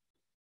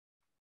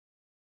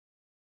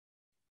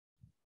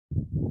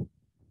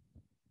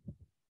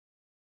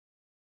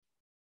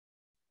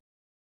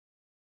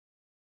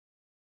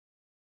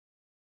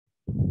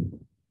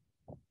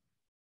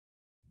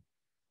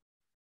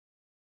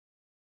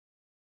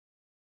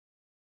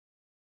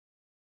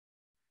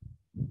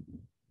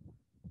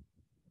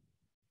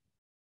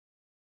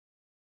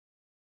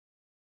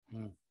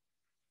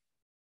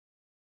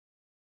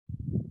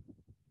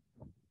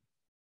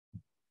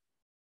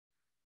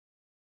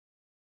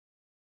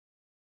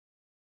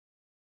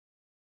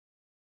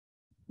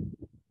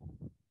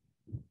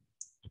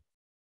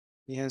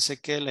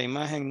 Fíjense que la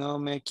imagen no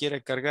me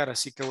quiere cargar,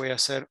 así que voy a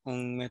hacer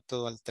un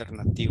método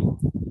alternativo.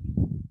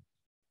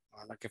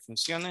 Ojalá que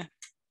funcione.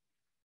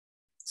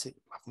 Sí,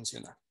 va a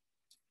funcionar.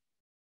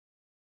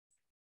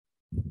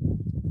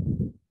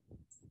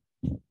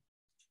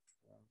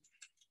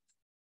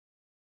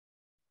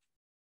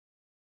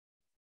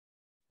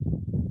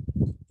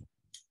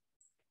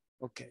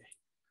 Ok.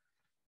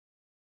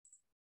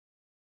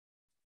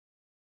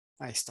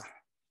 Ahí está.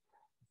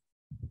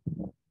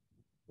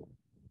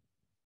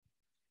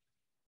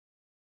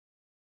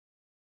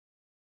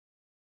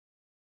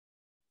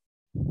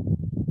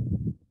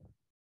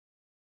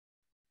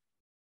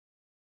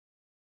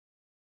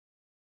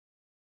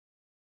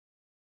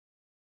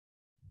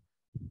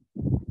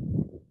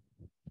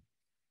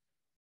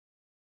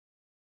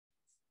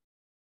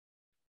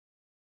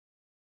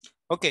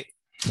 Okay.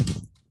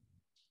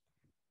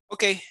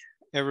 Okay,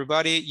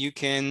 everybody, you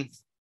can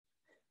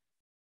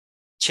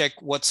check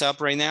WhatsApp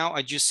right now.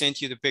 I just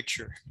sent you the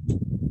picture.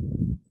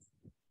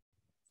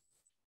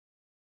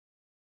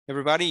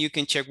 Everybody, you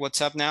can check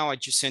WhatsApp now. I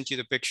just sent you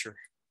the picture.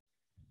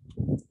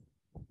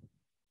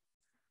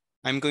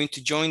 I'm going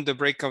to join the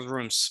breakout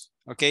rooms,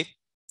 okay?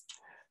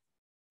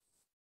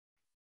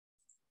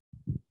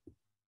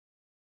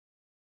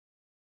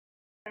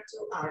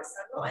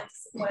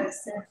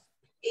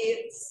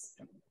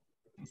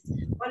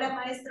 Hola,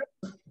 maestro.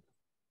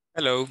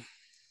 Hello.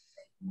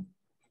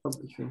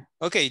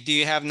 Okay, do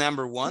you have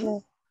number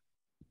one?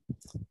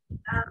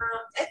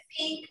 I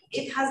think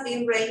it has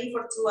been raining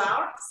for 2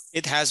 hours.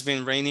 It has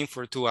been raining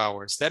for 2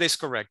 hours. That is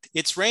correct.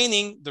 It's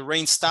raining. The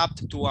rain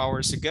stopped 2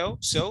 hours ago.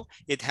 So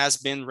it has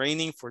been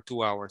raining for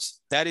 2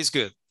 hours. That is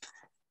good.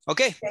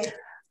 Okay.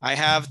 I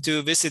have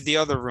to visit the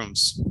other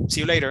rooms. See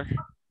you later.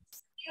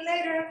 See you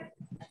later.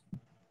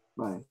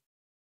 Bye.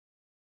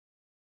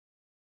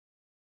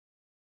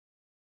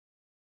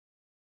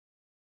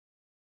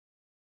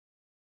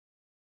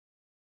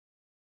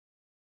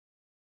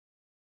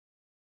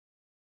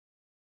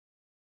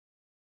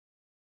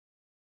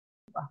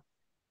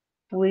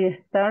 We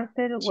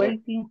started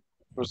waiting.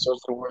 We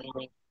started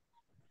waiting.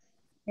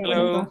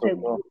 Hello. Entonces,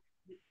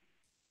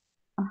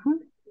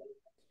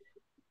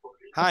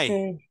 Hi.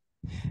 okay.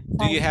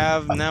 Do you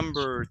have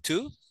number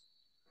two?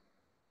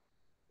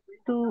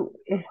 Tú,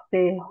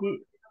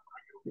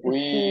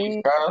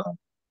 We have.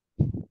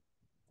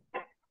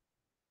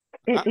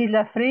 Y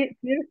la first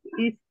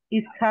is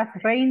it has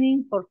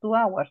raining for 2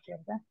 hours,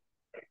 ¿verdad?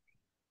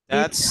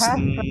 That's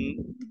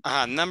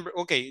number.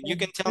 Okay, you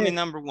can tell me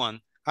number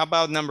one. How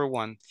about number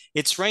one?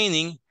 It's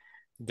raining.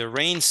 The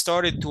rain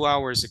started 2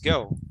 hours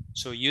ago.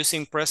 So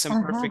using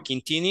present perfect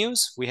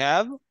continuous, we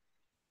have?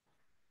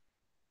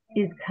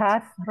 It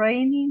has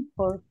raining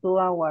for 2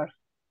 hours.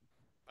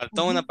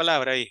 Faltó una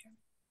palabra ahí.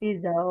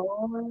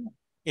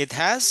 It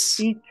has?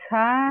 It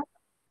has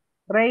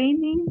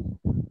raining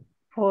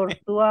for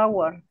 2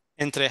 hours.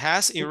 Entre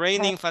has y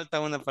raining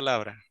falta una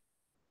palabra.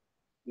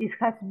 It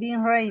has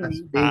been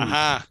raining.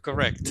 Ajá,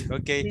 correct.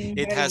 Okay,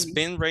 it has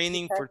been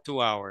raining for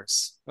 2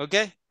 hours.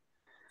 Okay?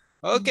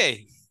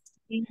 Okay.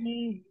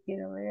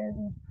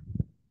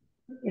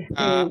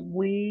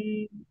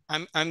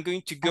 I'm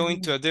going to go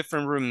into a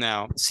different room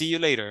now. See you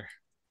later.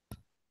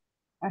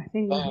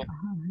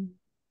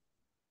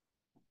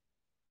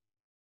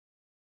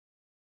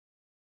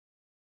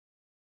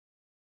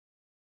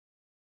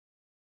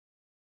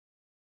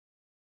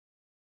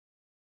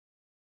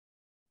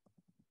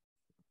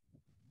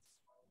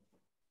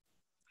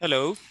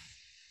 Hello.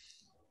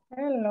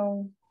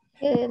 Hello.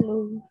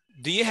 Hello.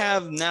 Do you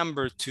have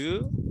number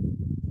two?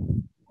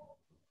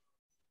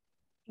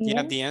 Do you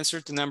have the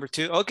answer to number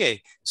two?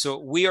 Okay, so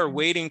we are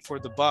waiting for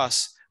the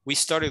bus. We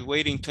started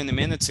waiting 20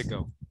 minutes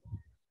ago.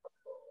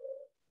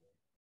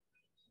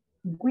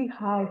 We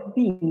have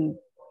been.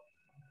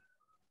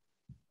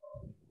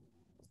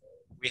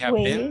 We have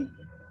been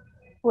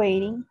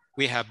waiting.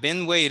 We have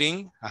been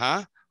waiting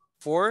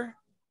for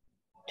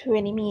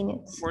 20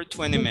 minutes. For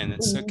 20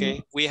 minutes,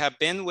 okay? We have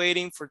been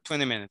waiting for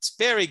 20 minutes.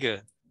 Very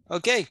good.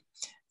 Okay,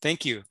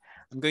 thank you.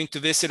 I'm going to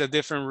visit a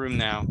different room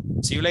now.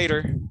 See you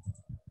later.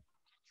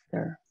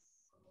 Sure.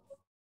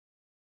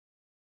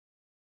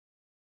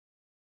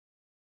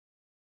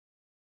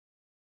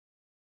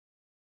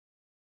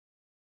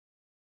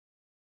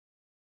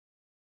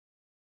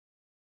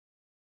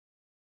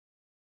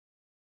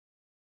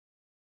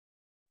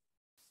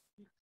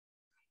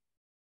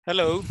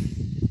 Hello.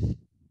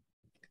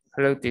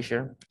 Hello,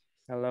 teacher.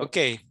 Hello.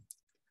 Okay.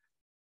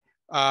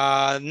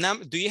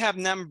 Do you have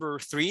number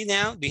three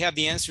now? Do you have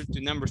the answer to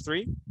number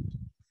three?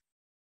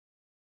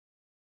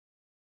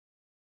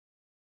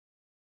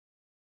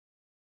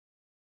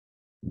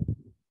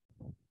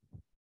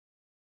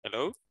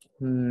 Hello?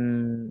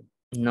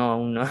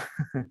 No.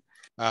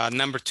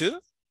 Number two?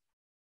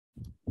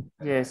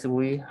 Yes,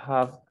 we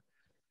have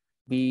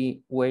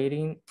been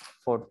waiting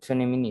for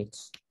 20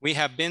 minutes. We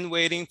have been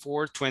waiting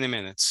for 20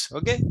 minutes.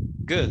 Okay,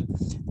 good.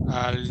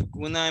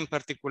 ¿Alguna en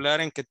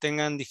particular en que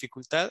tengan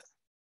dificultad?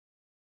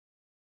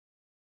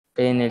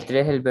 En el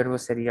 3 el verbo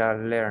sería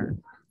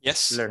learn.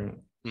 Yes.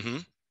 Learning.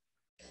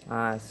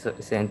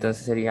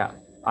 Entonces sería,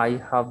 I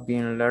have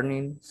been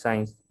learning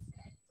since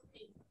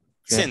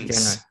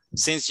January.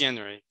 Since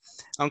January.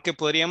 Aunque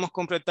podríamos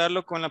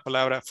completarlo con la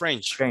palabra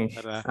French,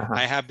 ¿verdad?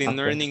 I have been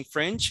learning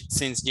French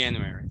since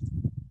January.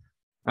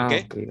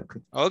 Okay?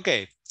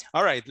 Okay.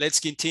 All right, let's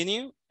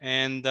continue.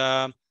 And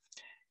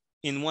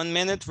in 1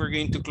 minute, we're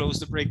going to close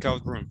the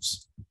breakout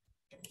rooms.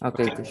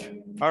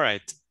 Okay. All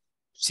right.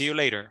 See you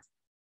later.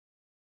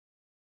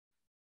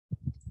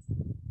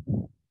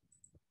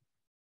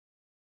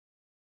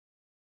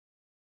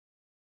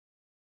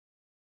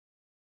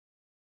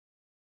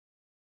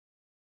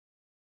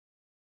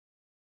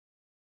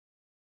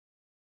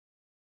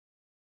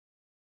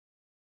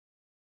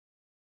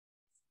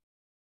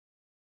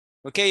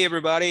 Okay,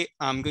 everybody,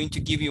 I'm going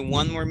to give you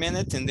 1 more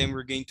minute and then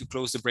we're going to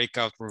close the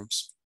breakout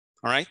rooms.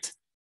 All right?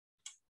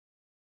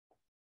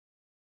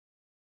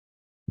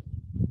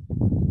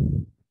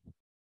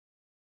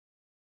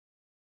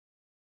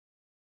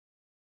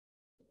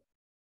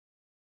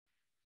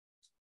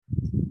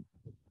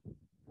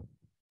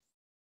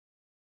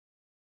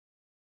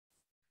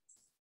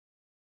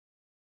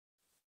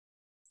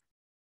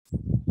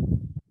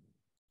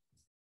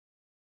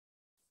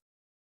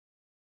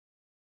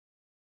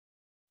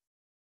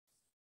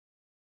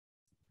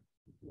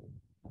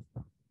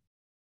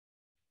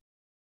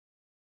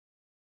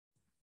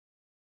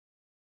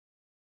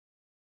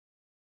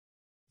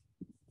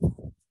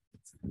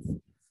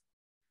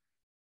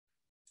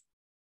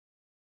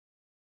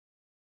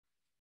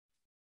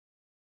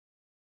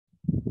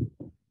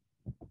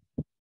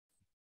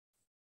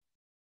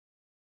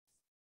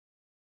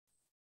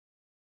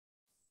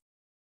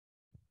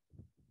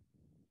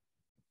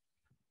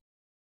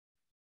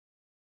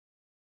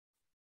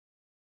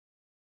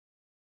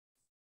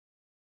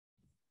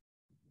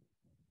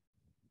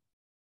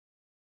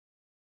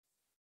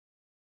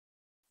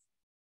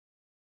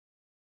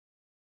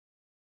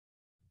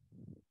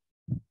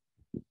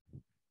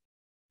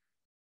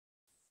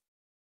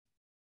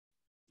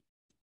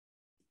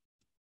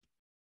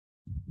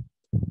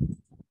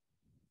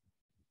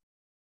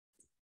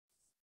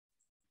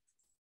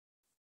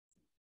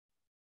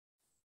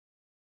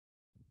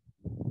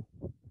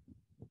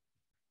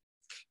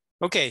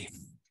 Okay.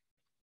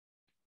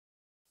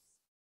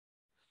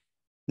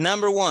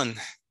 Number 1.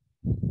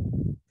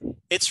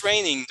 It's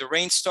raining. The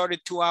rain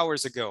started 2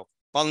 hours ago.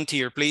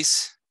 Volunteer,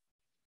 please.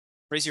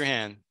 Raise your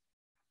hand.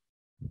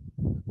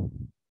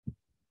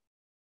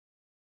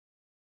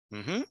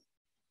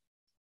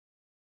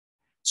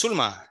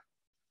 Sulma.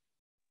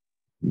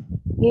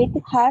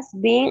 It has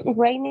been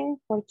raining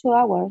for 2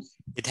 hours.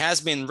 It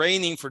has been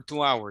raining for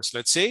 2 hours.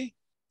 Let's see.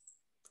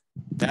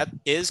 That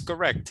is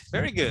correct.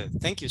 Very good.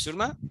 Thank you,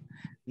 Sulma.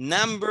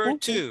 Number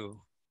 2.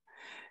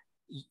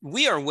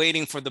 We are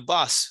waiting for the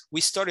bus.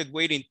 We started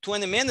waiting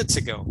 20 minutes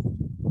ago.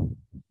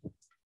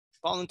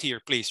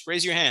 Volunteer, please.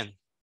 Raise your hand.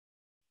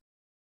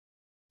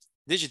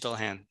 Digital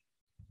hand.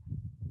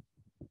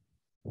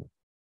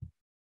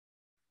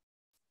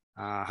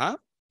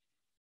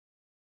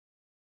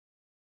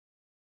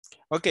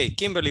 Okay,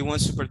 Kimberly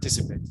wants to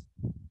participate.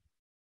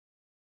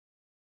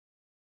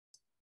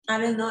 I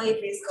don't know if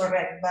it's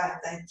correct,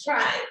 but I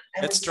tried.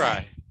 Let's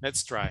try.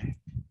 Let's try.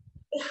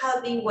 We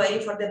have been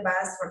waiting for the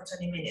bus for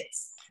 20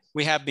 minutes.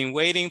 We have been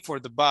waiting for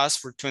the bus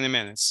for 20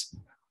 minutes.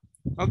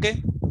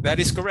 Okay, that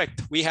is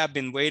correct. We have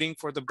been waiting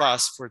for the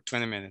bus for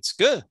 20 minutes.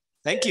 Good,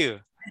 thank you.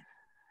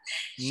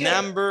 Sure.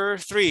 Number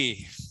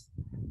 3.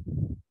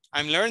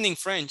 I'm learning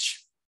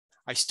French.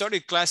 I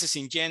started classes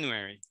in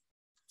January.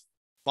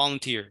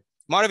 Volunteer.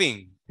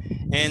 Marvin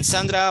and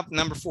Sandra,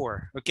 number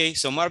 4. Okay,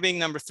 so Marvin,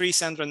 number 3,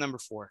 Sandra, number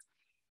 4.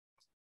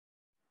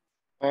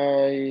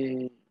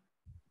 I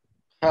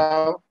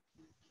have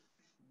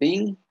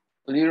been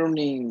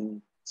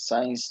learning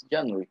since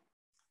January.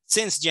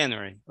 Since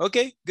January.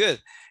 Okay,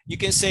 good. You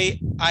can say,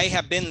 I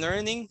have been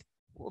learning.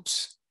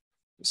 Whoops,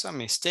 there's a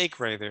mistake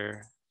right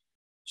there.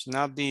 Should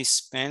not be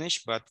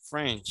Spanish, but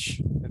French.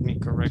 Let me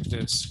correct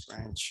this,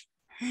 French.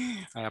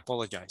 I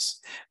apologize.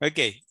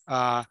 Okay,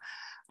 I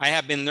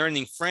have been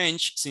learning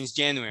French since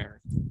January.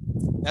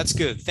 That's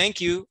good. Thank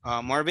you,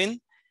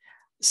 Marvin.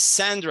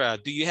 Sandra,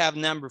 do you have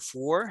number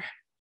 4?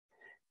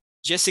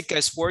 Jessica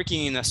is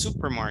working in a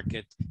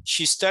supermarket.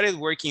 She started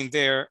working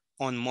there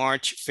on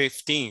March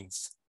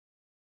 15th.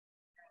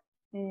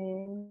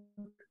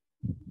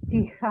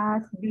 She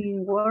has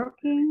been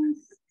working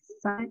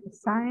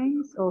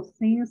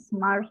since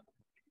March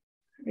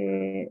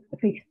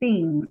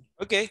 15.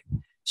 Okay,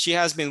 she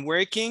has been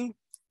working.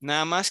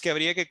 Nada más que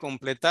habría que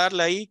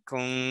completarla ahí con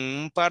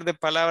un par de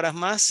palabras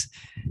más.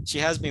 She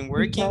has been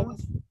working.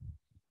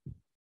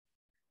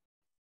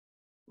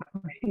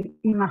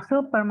 In a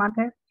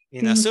supermarket.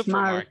 In a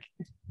supermarket.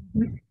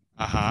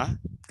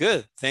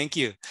 Good, thank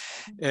you.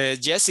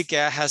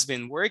 Jessica has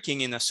been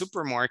working in a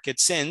supermarket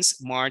since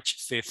March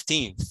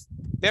 15th.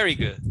 Very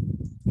good.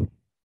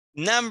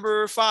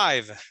 Number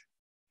 5.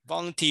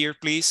 Volunteer,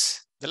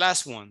 please. The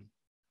last one.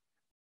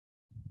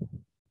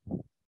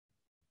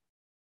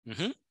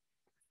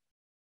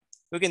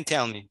 Who can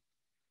tell me?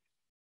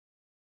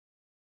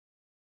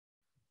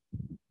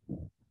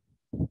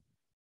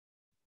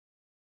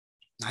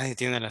 Nadie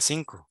tiene las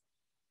 5.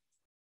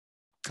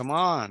 Come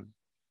on.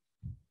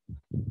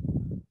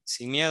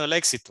 Sin miedo al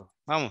éxito.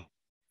 Vamos.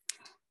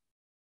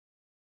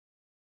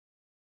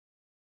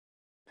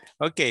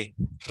 Okay,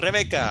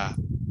 Rebecca.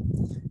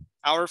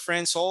 Our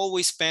friends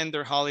always spend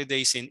their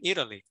holidays in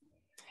Italy.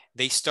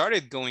 They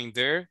started going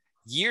there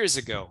years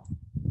ago.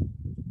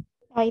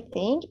 I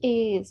think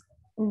is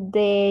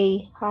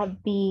they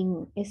have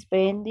been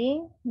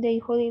spending their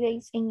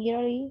holidays in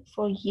Italy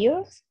for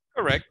years.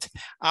 Correct.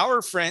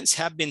 Our friends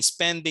have been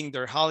spending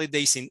their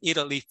holidays in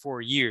Italy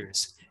for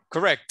years.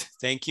 Correct.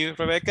 Thank you,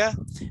 Rebecca.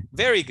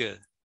 Very good.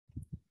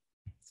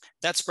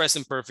 That's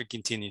present perfect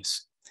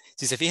continuous.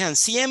 Si se fijan,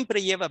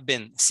 siempre lleva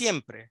been.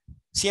 Siempre.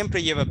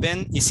 Siempre lleva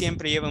been y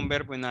siempre lleva un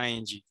verbo en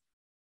ing.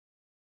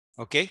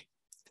 Okay?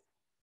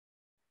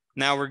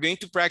 Now we're going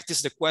to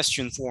practice the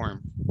question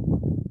form.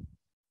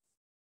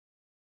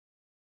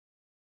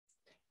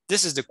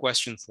 This is the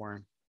question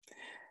form.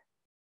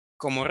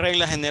 Como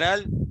regla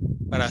general,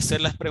 para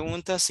hacer las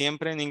preguntas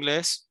siempre en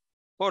inglés,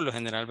 por lo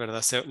general,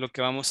 ¿verdad? Lo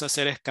que vamos a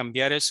hacer es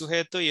cambiar el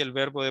sujeto y el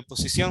verbo de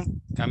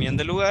posición. Cambian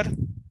de lugar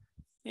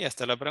y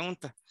hasta la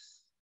pregunta.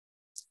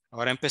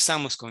 Ahora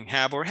empezamos con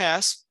have or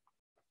has,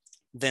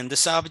 then the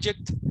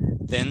subject,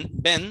 then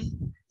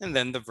been, and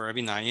then the verb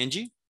in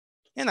ing,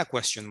 and a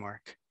question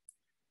mark.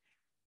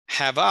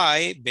 Have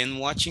I been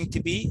watching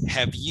TV?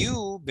 Have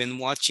you been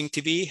watching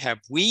TV? Have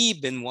we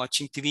been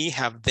watching TV?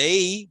 Have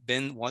they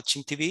been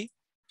watching TV?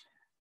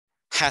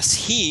 Has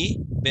he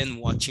been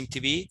watching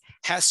TV?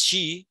 Has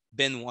she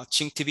been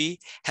watching TV?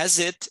 Has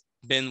it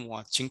been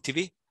watching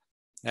TV?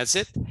 That's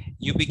it.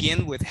 You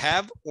begin with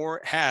have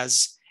or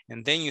has,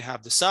 and then you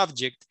have the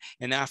subject,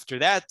 and after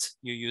that,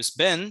 you use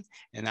been,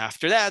 and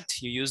after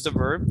that, you use the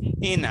verb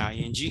in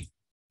ing.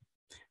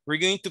 We're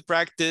going to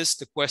practice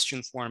the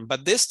question form,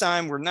 but this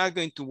time we're not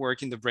going to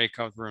work in the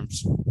breakout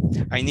rooms.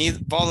 I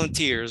need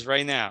volunteers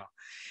right now.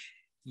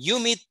 You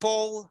meet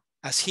Paul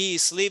as he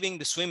is leaving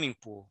the swimming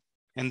pool,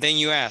 and then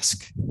you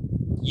ask,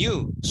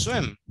 you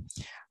swim.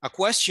 A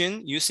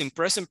question using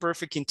present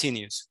perfect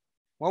continuous.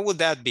 What would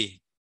that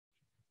be?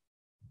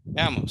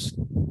 Veamos.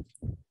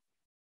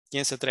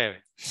 ¿Quién se atreve?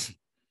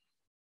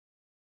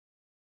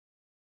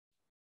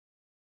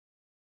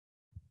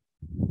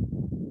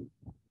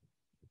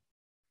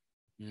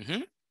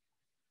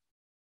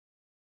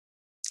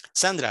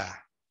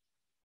 Sandra.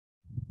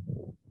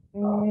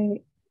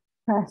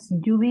 Has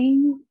you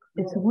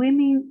been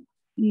swimming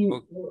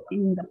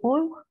in the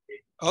pool?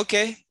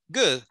 Okay,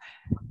 good.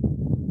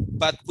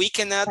 But we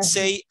cannot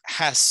say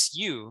has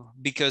you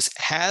because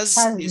has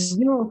is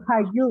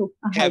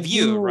have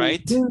you,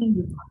 right?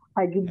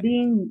 Have you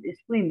been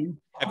swimming?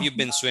 Have you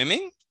been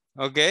swimming?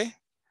 Okay.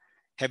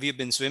 Have you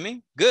been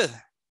swimming? Good.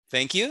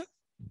 Thank you.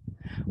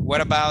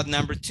 What about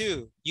number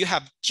 2? You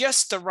have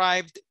just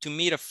arrived to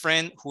meet a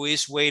friend who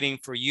is waiting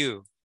for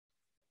you.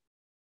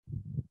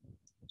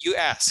 You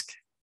ask.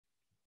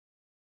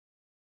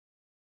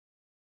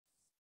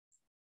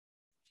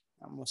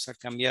 Vamos a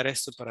cambiar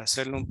esto para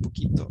hacerlo un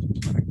poquito,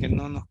 para que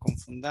no nos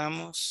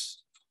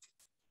confundamos.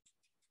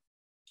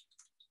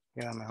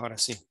 Queda mejor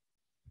así.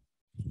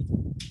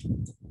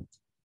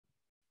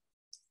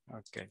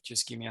 Okay,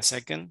 just give me a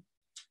second.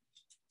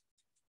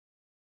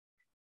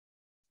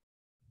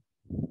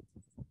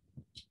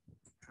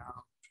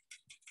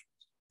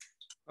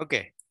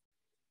 Okay,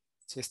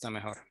 sí está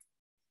mejor.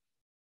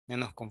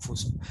 Menos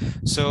confuso.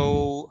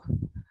 So,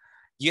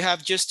 you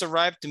have just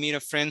arrived to meet a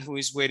friend who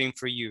is waiting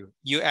for you.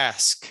 You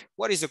ask,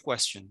 what is the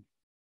question?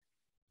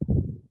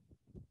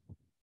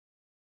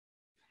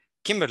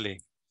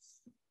 Kimberly.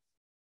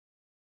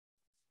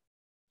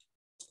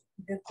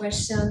 The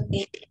question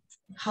is,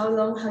 how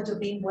long have you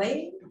been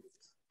waiting?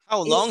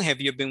 How long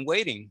have you been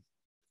waiting?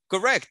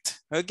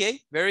 Correct.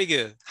 Okay, very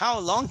good. How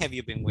long have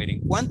you been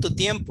waiting? ¿Cuánto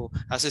tiempo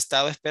has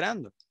estado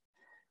esperando?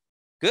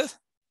 Good.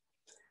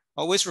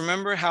 Always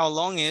remember how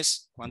long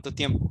is cuánto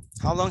tiempo.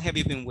 How long have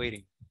you been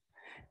waiting?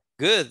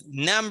 Good.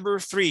 Number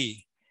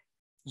 3,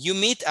 you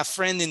meet a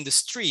friend in the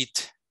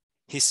street.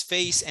 His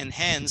face and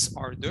hands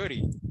are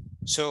dirty.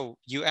 So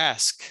you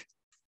ask,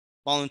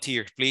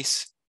 volunteer,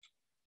 please.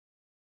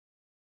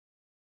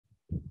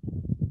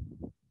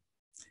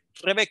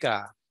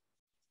 Rebecca.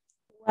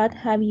 What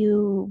have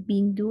you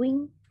been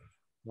doing?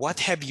 What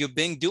have you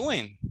been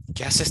doing?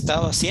 ¿Qué has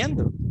estado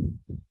haciendo?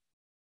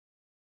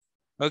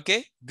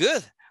 Okay,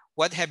 good.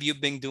 What have you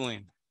been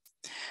doing?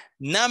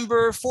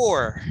 Number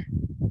 4,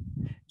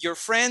 your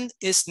friend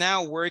is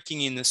now working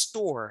in a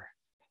store.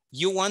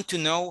 You want to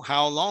know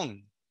how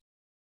long.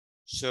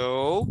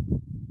 So,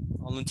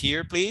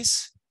 volunteer,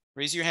 please.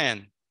 Raise your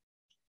hand.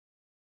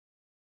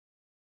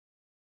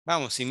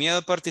 Vamos, sin miedo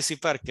a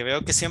participar, que veo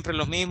que siempre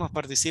los mismos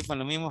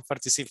participan.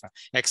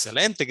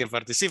 Excelente que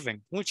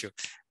participen, mucho.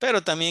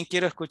 Pero también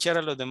quiero escuchar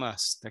a los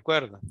demás, ¿de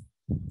acuerdo?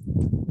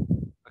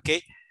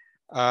 Ok.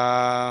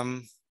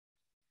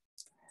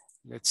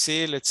 Let's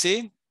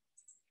see.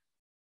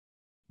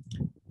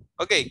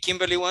 Okay,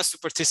 Kimberly wants to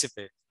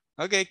participate.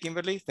 Okay,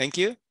 Kimberly, thank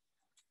you.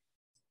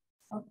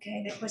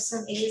 Okay, the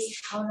question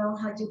is, how long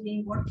have you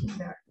been working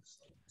there?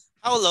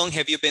 How long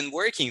have you been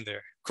working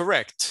there?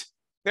 Correct.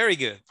 Very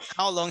good.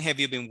 How long have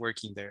you been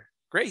working there?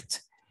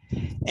 Great.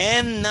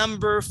 And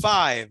number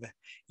 5,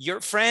 your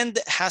friend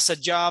has a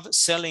job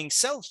selling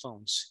cell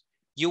phones.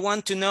 You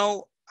want to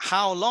know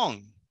how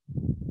long?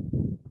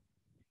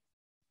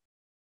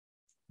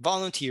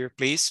 Volunteer,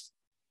 please.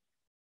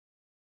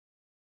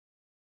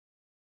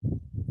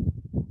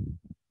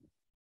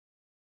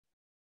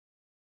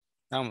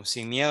 Vamos,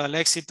 sin miedo al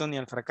éxito ni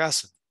al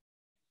fracaso.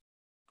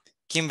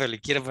 Kimberly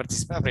quiere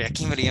participar, pero ya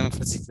Kimberly ya me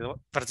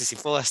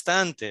participó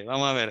bastante.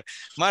 Vamos a ver.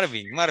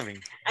 Marvin.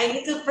 I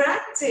need to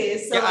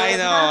practice. So Yeah,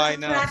 I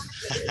know.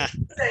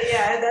 So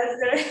yeah, that's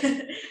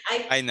great.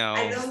 I know.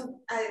 I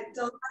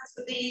don't want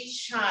to be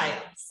shy.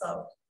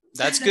 So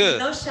that's good.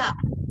 No shy.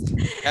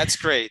 That's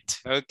great.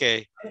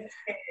 Okay.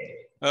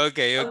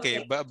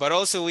 But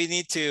also we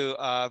need to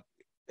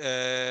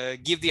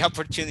give the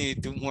opportunity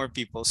to more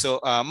people. So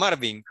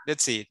Marvin,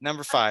 let's see,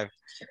 number 5.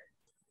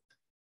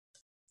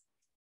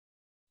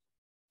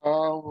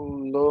 How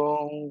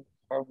long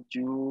have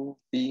you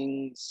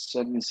been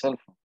selling cell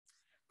phones?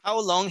 How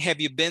long have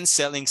you been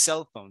selling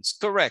cell phones?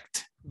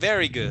 Correct.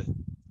 Very good.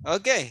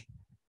 Okay,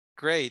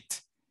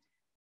 great.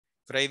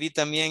 Por ahí vi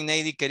también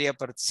Neidy quería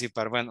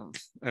participar. Bueno,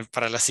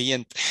 para la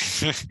siguiente.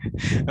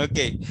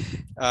 Okay.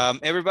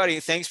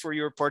 Everybody, thanks for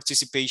your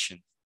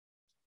participation.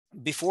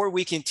 Before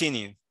we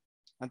continue,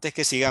 antes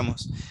que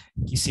sigamos,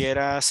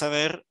 quisiera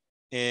saber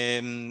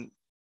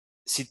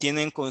si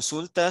tienen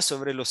consultas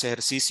sobre los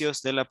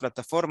ejercicios de la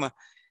plataforma.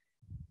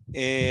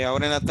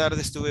 Ahora en la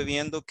tarde estuve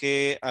viendo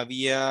que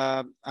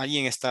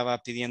alguien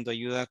estaba pidiendo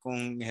ayuda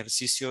con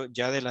ejercicio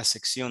ya de la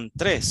sección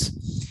 3.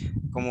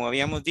 Como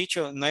habíamos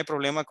dicho, no hay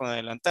problema con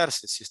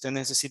adelantarse. Si usted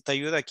necesita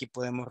ayuda, aquí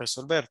podemos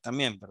resolver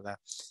también, ¿verdad?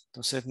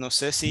 Entonces, no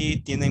sé si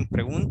tienen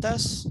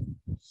preguntas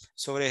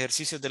sobre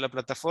ejercicios de la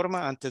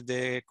plataforma antes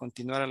de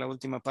continuar a la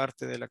última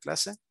parte de la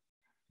clase.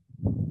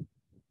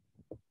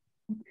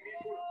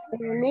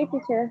 Mi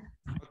teacher.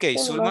 Ok,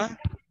 Zulma.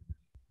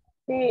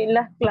 Sí,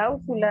 las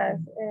cláusulas.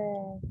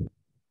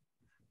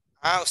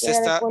 Usted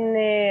está...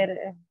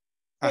 poner...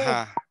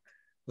 Ajá.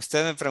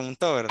 Usted me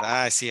preguntó,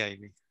 ¿verdad? Sí, ahí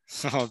vi.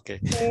 Ok.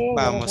 Sí,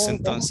 vamos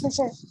entonces.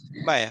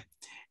 Vaya.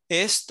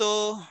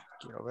 Esto,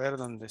 quiero ver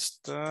dónde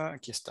está.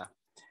 Aquí está.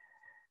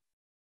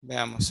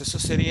 Veamos, eso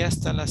sería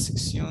hasta la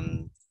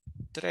sección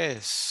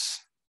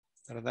 3,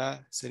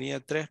 ¿verdad?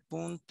 Sería 3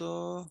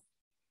 puntos.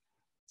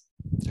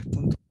 3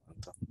 puntos.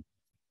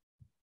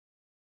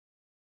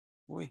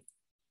 Uy.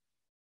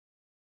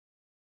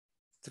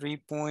 3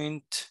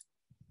 point.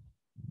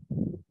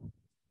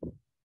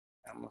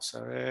 Vamos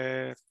a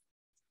ver.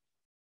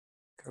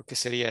 Creo que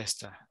sería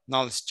esta.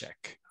 Knowledge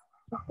check.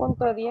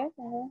 Punto 10.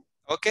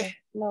 Ok.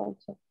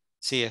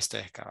 Sí, esta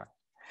es cabal.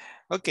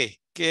 Ok.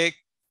 ¿Qué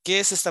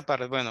es esta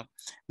parte? Bueno,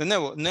 de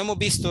nuevo, no hemos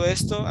visto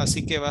esto,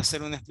 así que va a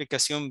ser una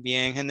explicación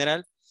bien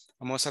general.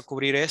 Vamos a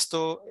cubrir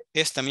esto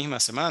esta misma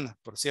semana,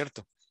 por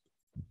cierto.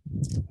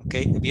 Ok,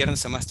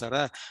 viernes a más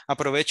tardar.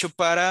 Aprovecho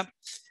para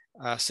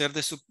hacer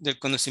del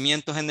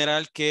conocimiento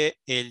general que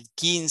el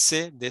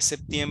 15 de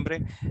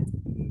septiembre,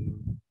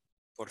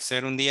 por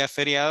ser un día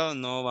feriado,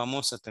 no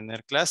vamos a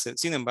tener clase.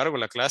 Sin embargo,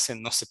 la clase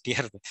no se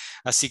pierde.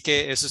 Así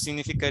que eso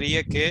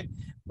significaría que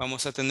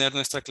vamos a tener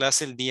nuestra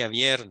clase el día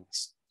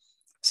viernes.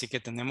 Así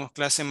que tenemos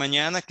clase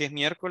mañana, que es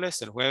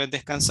miércoles, el jueves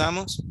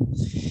descansamos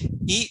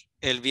y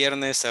el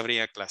viernes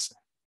habría clase,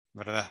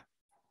 ¿verdad?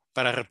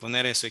 Para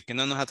reponer eso y que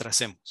no nos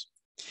atrasemos.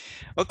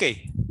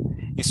 Okay,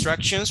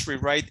 instructions,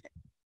 rewrite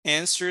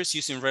answers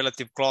using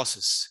relative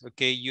clauses.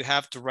 Okay, you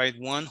have to write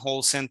one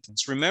whole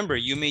sentence. Remember,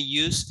 you may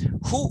use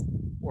who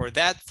or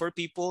that for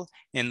people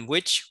and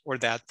which or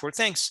that for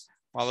things.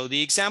 Follow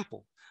the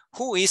example.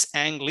 Who is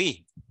Ang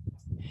Lee?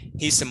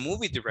 He's a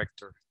movie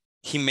director.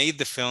 He made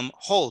the film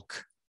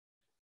Hulk.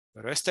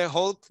 Pero este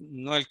Hulk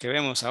no el que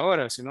vemos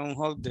ahora, sino un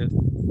Hulk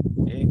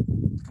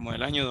como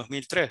del año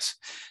 2003.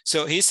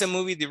 So he's a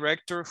movie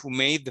director who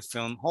made the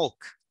film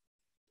Hulk.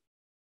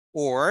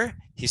 Or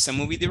he's a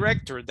movie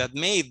director that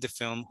made the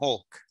film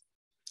Hulk.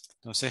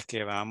 Entonces,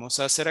 ¿qué vamos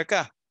a hacer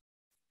acá?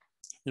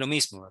 Lo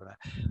mismo, ¿verdad?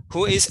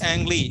 Who is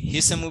Ang Lee?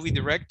 He's a movie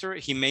director.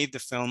 He made the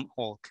film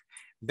Hulk.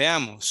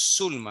 Veamos,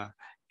 Zulma,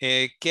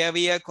 ¿qué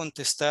había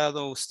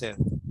contestado usted?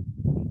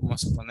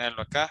 Vamos a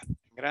ponerlo acá,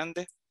 en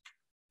grande.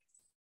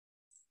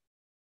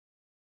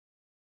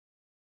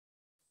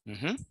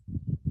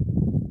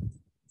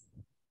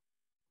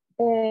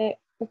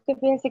 Es que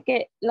fíjense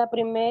que la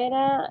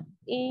primera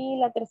y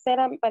la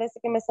tercera me parece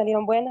que me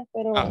salieron buenas,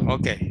 pero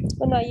ok.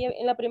 Bueno, ahí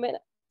en la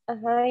primera,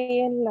 ajá, ahí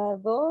en la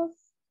 2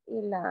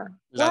 y la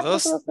 4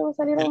 creo que me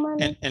salieron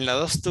mal. En la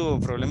 2 tuvo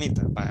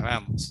problemita.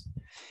 Vamos.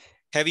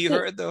 Have you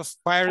heard of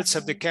Pirates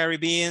of the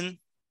Caribbean?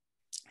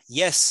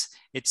 Yes,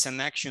 it's an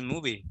action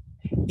movie.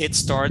 It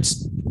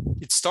stars,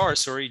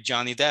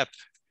 Johnny Depp.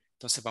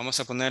 Entonces vamos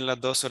a poner las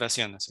dos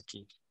oraciones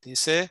aquí.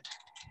 Dice,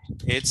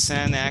 it's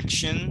an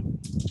action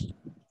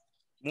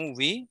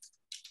movie.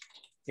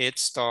 It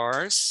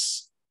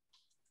stars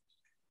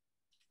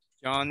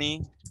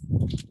Johnny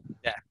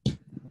Depp.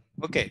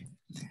 Ok.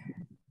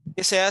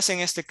 ¿Qué se hace en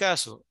este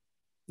caso?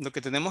 lo que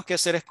tenemos que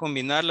hacer es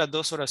combinar las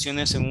dos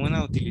oraciones en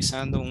una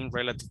utilizando un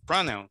relative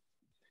pronoun.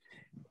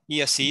 Y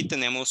así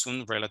tenemos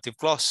un relative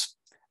clause.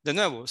 De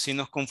nuevo, si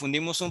nos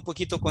confundimos un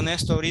poquito con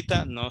esto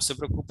ahorita, no se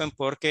preocupen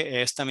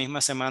porque esta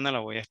misma semana la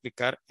voy a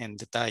explicar en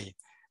detalle.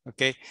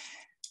 ¿Ok?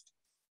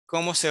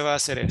 ¿Cómo se va a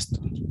hacer esto?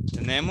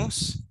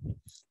 Tenemos,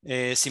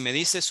 si me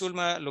dice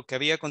Zulma lo que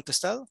había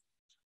contestado.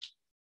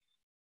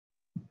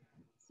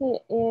 Sí,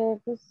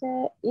 puse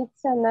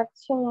it's an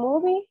action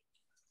movie.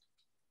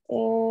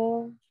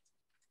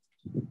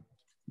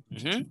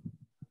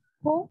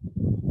 Who?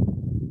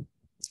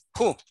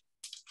 Who.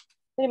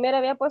 Primero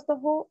había puesto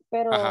who,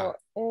 pero Ajá.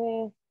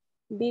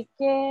 vi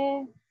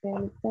que,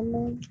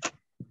 permítame.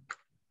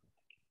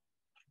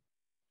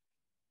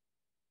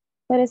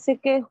 Parece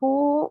que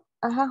who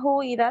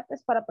y that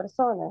es para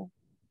personas.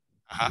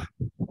 Ajá.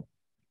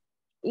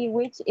 Y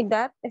which y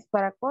that es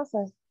para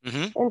cosas.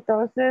 Ujú.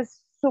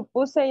 Entonces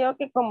supuse yo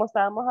que como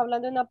estábamos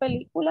hablando de una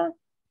película,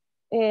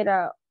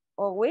 era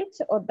o which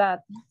o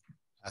that.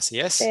 Así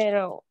es.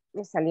 Pero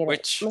me salió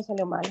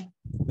mal.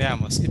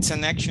 Veamos, it's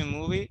an action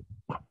movie,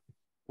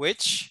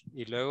 which,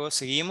 y luego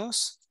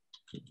seguimos,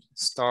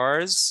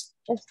 stars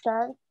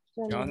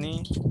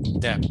Johnny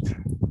Depp.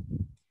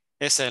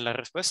 Esa es la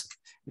respuesta.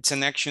 It's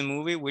an action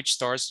movie which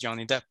stars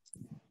Johnny Depp.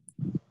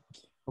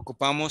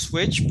 Ocupamos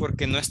which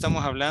porque no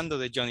estamos hablando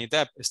de Johnny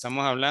Depp,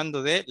 estamos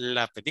hablando de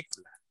la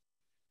película.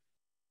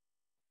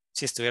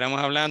 Si estuviéramos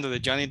hablando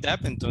de Johnny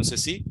Depp,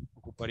 entonces sí,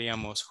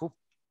 ocuparíamos who.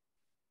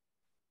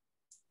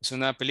 Es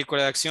una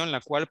película de acción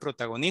la cual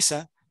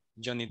protagoniza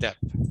Johnny Depp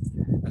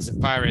as the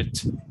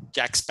pirate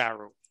Jack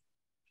Sparrow.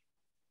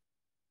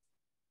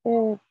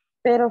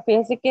 Pero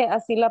fíjense que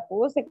así la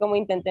puse, como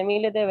intenté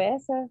miles de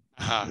veces.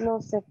 Ajá.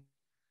 No sé.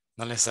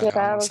 No le sale,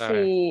 vamos a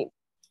ver. Si...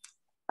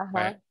 Ajá,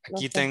 bueno, aquí no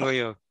sé. tengo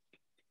yo.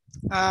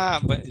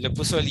 Le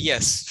puso el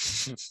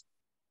yes.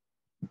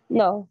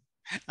 No.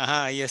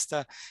 Ajá, ahí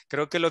está.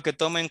 Creo que lo que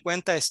toma en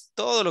cuenta es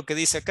todo lo que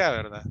dice acá,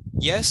 ¿verdad?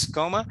 Yes,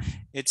 coma,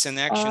 it's an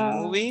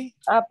action movie.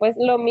 Pues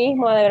lo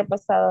mismo de haber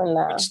pasado en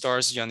la... Which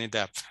stars Johnny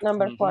Depp.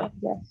 Number 4,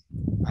 yes.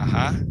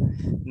 Ajá.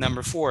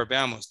 Number 4,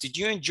 veamos. Did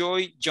you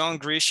enjoy John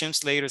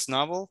Grisham's latest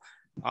novel?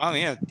 Oh,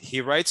 yeah, he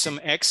writes some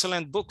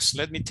excellent books,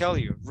 let me tell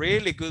you.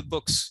 Really good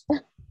books.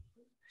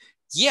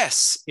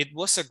 Yes, it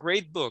was a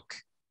great book.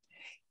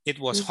 It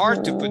was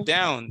hard to put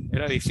down.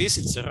 Era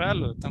difícil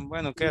cerrarlo, tan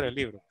bueno que era el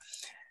libro.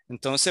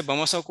 Entonces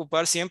vamos a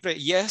ocupar siempre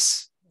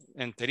yes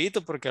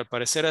enterito porque al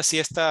parecer así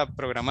está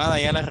programada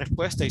ya la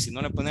respuesta y si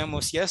no le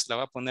ponemos yes la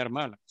va a poner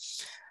mala.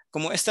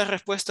 Como estas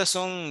respuestas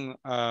son,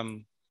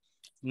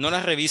 no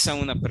las revisa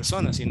una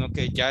persona, sino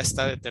que ya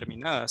está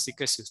determinada. Así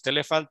que si a usted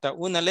le falta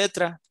una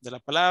letra de la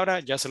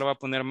palabra, ya se lo va a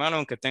poner mal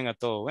aunque tenga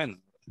todo bueno.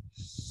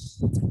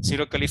 Si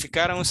lo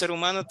calificara a un ser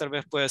humano, tal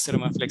vez puede ser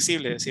más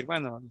flexible. Decir,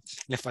 bueno,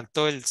 le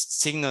faltó el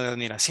signo de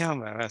admiración,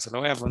 ¿verdad? Se lo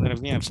voy a poner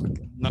bien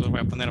porque no lo voy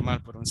a poner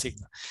mal por un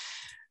signo.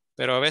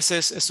 Pero a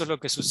veces eso es lo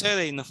que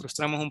sucede y nos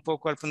frustramos un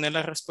poco al poner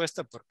la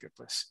respuesta porque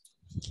pues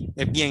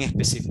es bien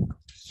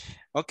específico.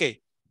 Ok,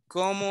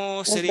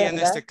 ¿cómo sería en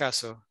este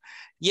caso?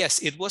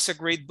 Yes, it was a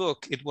great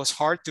book. It was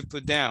hard to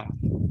put down.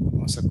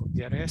 Vamos a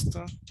copiar esto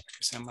para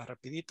que sea más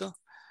rapidito.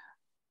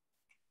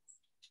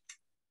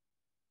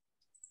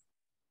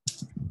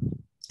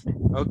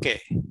 Ok.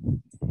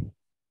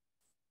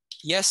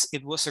 Yes,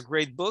 it was a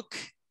great book.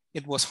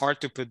 It was hard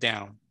to put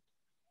down.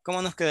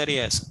 ¿Cómo nos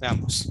quedaría eso?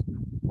 Veamos.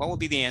 What would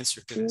be the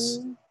answer to this?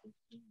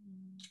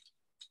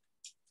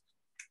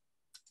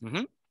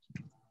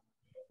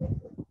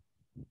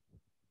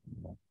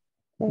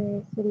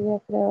 Sería,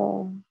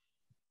 creo,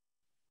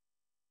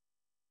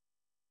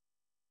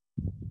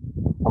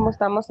 como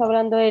estamos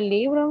hablando del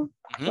libro,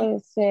 puede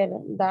ser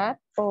that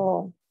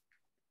o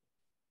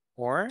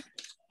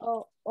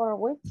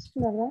which,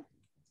 ¿verdad?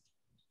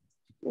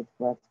 It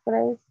was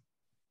great.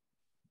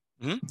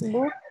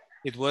 Book.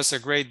 It was a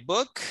great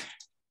book.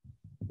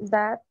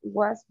 That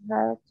was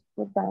hard to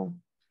put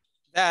down.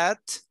 That,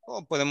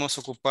 o podemos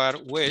ocupar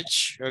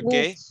which,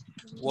 okay,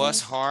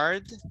 was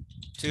hard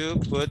to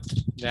put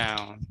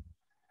down.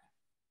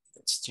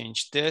 Let's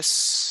change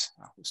this.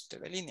 Ajuste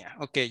de línea.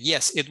 Okay,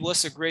 yes, it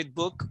was a great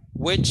book,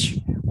 which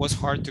was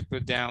hard to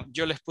put down.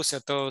 Yo les puse a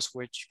todos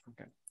which,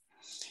 okay.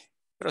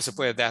 Pero se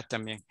puede that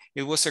también.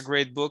 It was a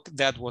great book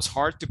that was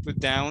hard to put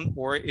down,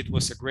 or it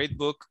was a great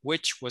book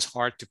which was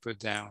hard to put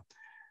down.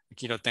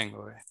 Aquí lo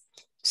tengo.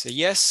 So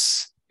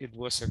yes, it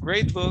was a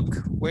great book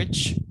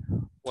which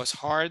was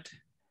hard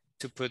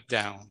to put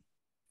down.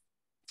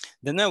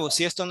 De nuevo,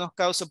 si esto nos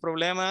causa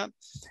problema,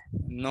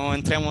 no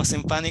entremos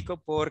en pánico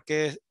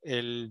porque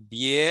el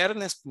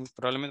viernes,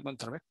 probablemente, bueno,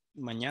 tal vez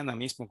mañana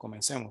mismo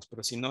comencemos,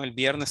 pero si no, el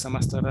viernes a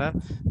más tardar,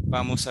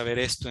 vamos a ver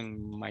esto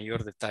en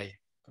mayor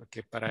detalle.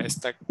 Porque para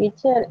esta...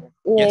 Teacher,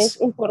 es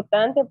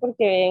importante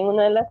porque en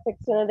una de las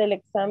secciones del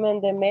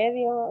examen de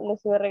medio lo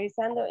estuve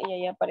revisando y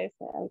ahí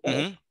aparece algo.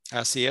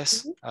 Así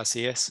es,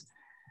 así es.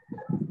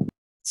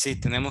 Sí,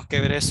 tenemos que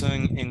ver eso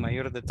en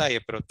mayor detalle,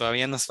 pero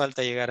todavía nos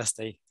falta llegar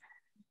hasta ahí.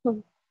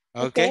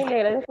 Okay, le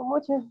agradezco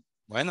mucho.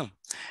 Bueno,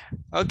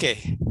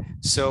 okay.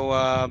 So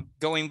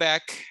going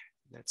back,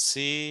 Let's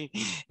see,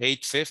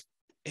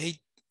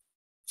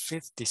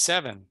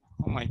 8:57.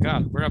 Oh my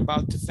God, we're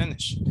about to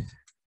finish.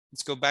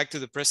 Let's go back to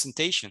the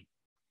presentation.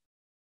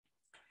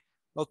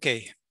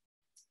 Ok.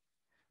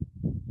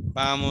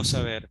 Vamos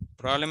a ver.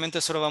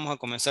 Probablemente solo vamos a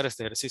comenzar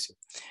este ejercicio.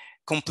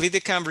 Complete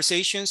the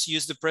conversations,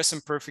 use the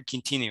present perfect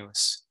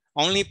continuous.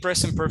 Only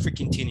present perfect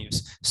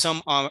continuous.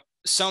 Some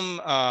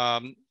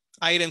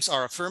items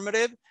are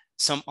affirmative,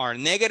 some are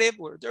negative,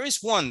 or there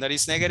is one that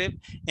is negative,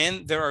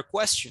 and there are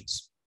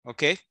questions,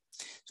 okay?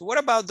 So what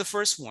about the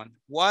first one?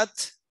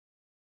 What,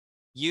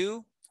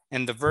 you,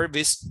 and the verb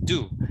is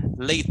do,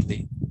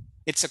 lately.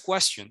 It's a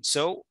question.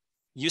 So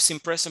using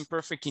present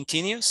perfect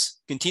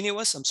continuous,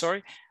 I'm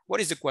sorry.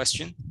 What is the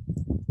question?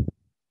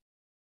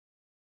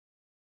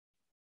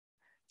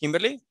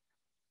 Kimberly?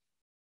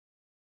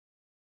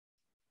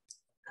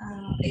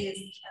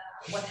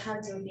 What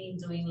have you been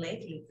doing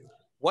lately?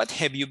 What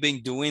have you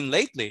been doing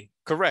lately?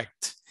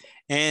 Correct.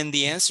 And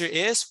the answer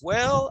is,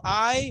 well,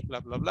 I, blah,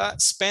 blah, blah,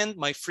 spend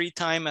my free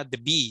time at the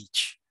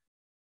beach.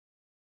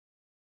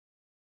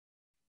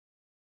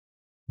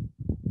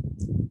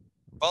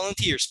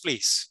 Volunteers,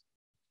 please.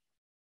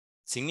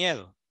 Sin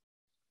miedo.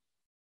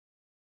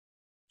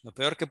 Lo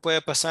peor que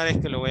puede pasar es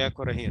que lo voy a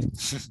corregir.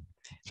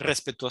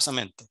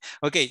 Respetuosamente.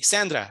 Okay,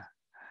 Sandra.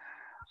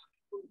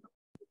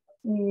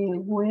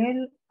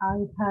 Well,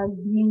 I have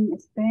been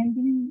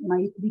spending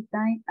my free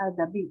time at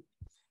the beach.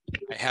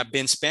 I have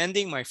been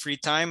spending my free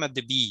time at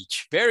the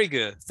beach. Very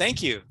good.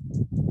 Thank you.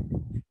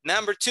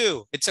 Number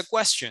 2, it's a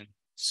question.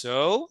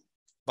 So,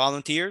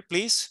 volunteer,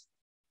 please.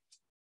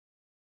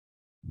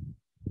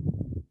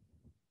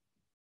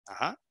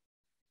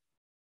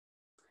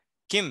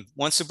 Kim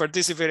wants to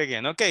participate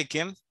again. Okay,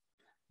 Kim.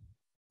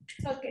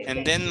 Okay.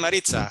 And then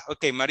Maritza.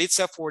 Okay,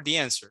 Maritza for the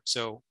answer.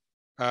 So,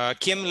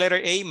 Kim,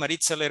 letter A,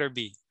 Maritza, letter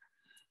B.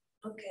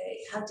 Okay,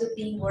 have you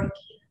been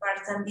working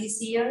part-time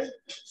this year?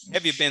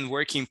 Have you been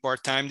working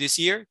part-time this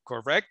year?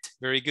 Correct,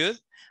 very good.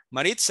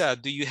 Maritza,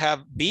 do you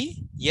have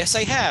B? Yes,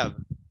 I have.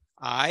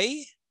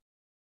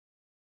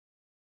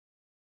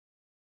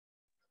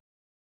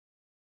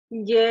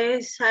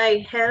 Yes,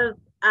 I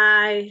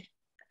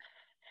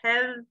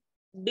have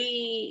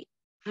been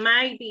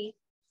making.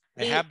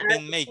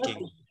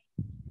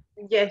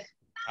 Yes.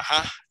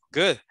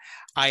 Good.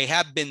 I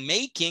have been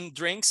making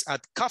drinks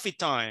at coffee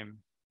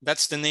time.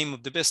 That's the name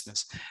of the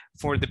business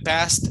for the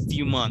past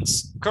few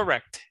months.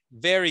 Correct.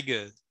 Very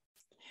good.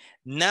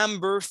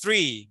 Number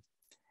 3.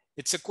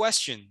 It's a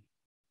question.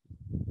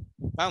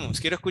 Vamos,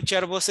 quiero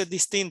escuchar voces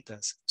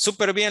distintas.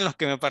 Súper bien los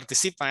que me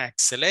participan,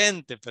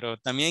 excelente, pero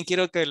también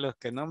quiero que los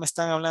que no me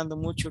están hablando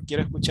mucho,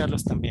 quiero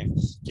escucharlos también.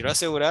 Quiero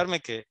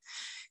asegurarme que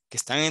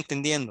están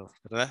entendiendo,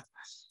 ¿verdad?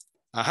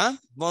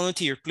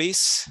 Volunteer,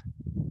 please.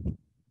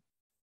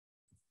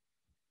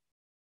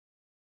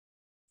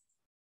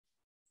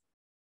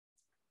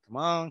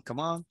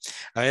 Come on.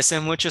 A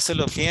veces muchos se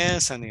lo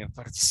piensan y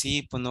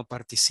participo, no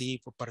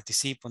participo,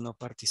 participo, no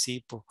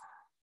participo.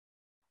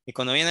 Y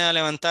cuando vienen a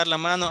levantar la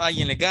mano,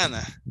 alguien le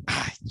gana.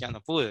 Ay, ya no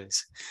pude.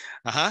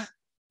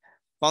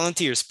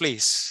 Volunteers,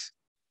 please.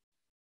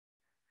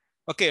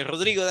 Okay,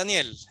 Rodrigo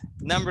Daniel,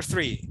 number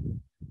 3.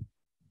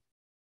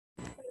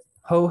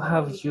 How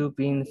have you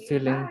been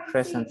feeling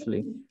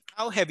recently?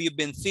 How have you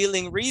been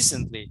feeling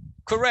recently?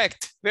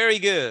 Correct, very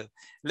good.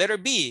 Letter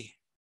B.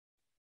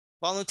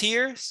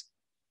 Volunteers?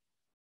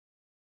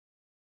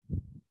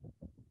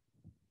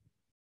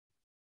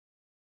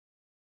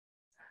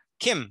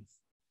 Kim.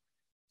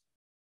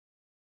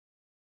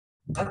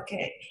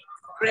 Okay,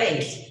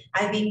 great.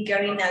 I've been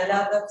getting a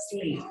lot of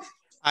sleep.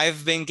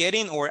 I've been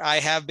getting, or I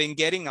have been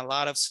getting a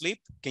lot of sleep.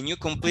 Can you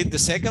complete the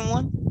second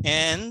one?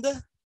 And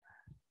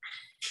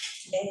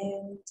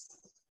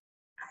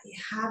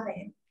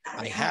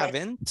I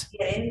haven't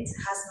getting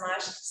as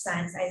much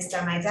since I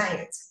started my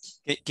diet.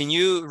 Can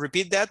you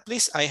repeat that,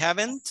 please? I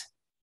haven't.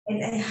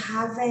 And I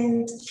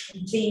haven't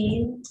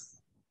been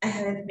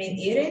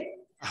eating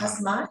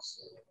as much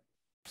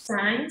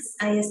since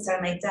I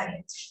started my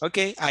diet.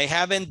 Okay, I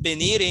haven't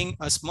been eating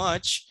as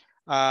much.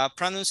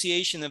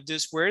 Pronunciation of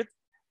this word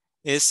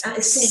is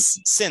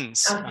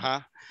since.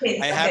 I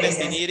haven't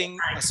been eating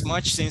as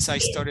much since I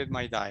started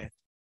my diet.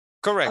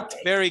 Correct,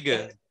 okay. Very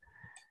good.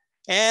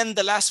 And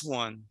the last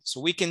one,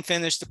 so we can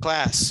finish the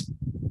class.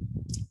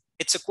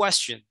 It's a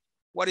question.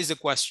 What is the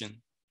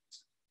question?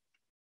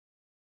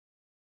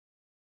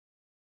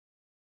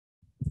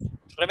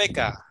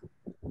 Rebecca.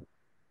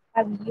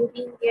 Have you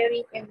been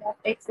getting enough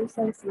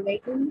exercise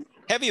lately?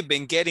 Have you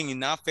been getting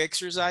enough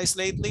exercise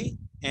lately?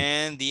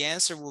 And the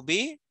answer will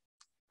be,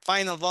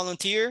 final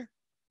volunteer,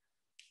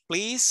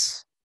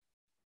 please.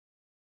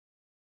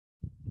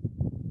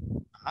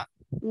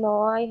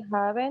 No, I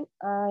haven't.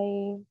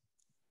 I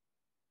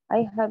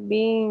have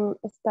been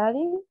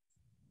studying.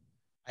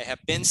 I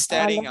have been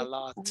studying a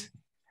lot.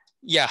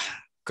 Yeah,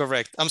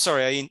 correct. I'm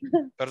sorry,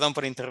 perdón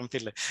por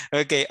interrumpirle.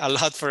 Okay, a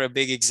lot for a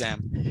big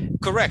exam.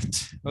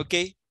 Correct,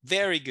 okay,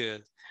 very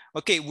good.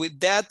 Okay, with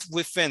that,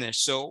 we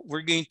finished. So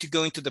we're going to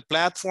go into the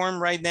platform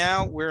right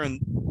now. We're on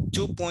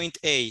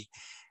 2.A.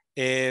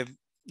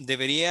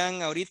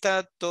 deberían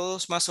ahorita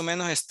todos más o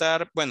menos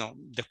estar, bueno,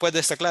 después de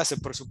esta clase,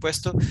 por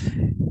supuesto,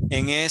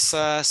 en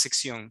esa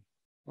sección,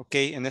 ok,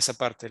 en esa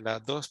parte, la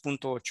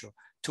 2.8,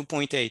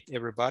 2.8,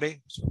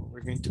 everybody. So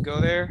we're going to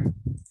go there.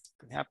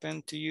 What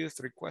happened to you?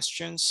 3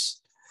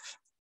 questions.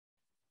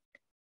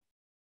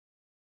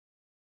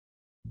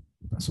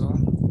 Pasó.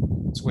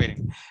 It's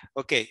waiting.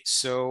 Okay,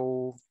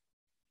 so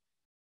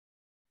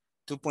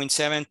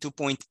 2.7,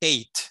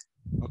 2.8,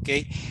 ok,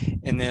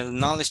 en el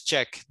knowledge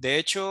check. De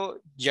hecho,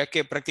 ya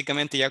que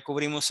prácticamente ya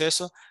cubrimos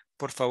eso,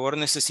 por favor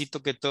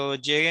necesito que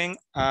todos lleguen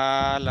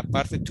a la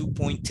parte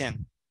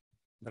 2.10,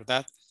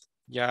 ¿verdad?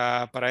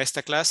 Ya para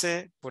esta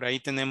clase, por ahí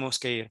tenemos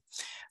que ir.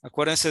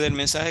 Acuérdense del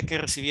mensaje que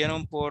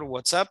recibieron por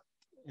WhatsApp.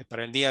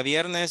 Para el día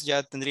viernes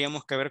ya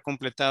tendríamos que haber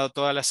completado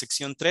toda la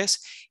sección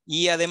 3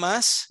 y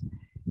además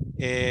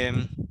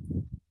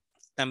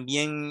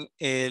también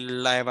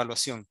la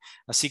evaluación.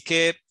 Así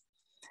que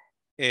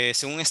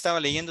según estaba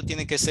leyendo,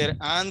 tiene que ser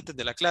antes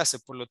de la clase.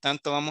 Por lo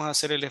tanto, vamos a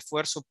hacer el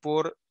esfuerzo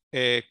por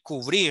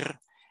cubrir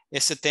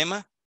ese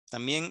tema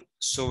también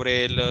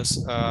sobre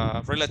los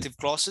relative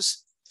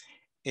clauses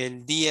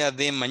el día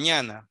de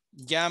mañana.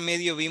 Ya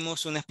medio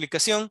vimos una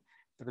explicación,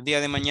 pero el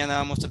día de mañana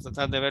vamos a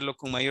tratar de verlo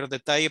con mayor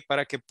detalle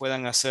para que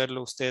puedan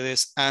hacerlo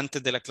ustedes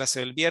antes de la clase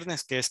del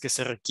viernes, que es que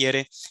se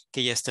requiere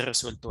que ya esté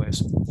resuelto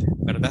eso,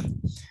 ¿verdad?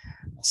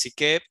 Así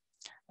que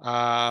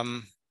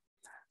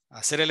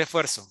hacer el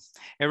esfuerzo.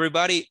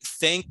 Everybody,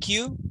 thank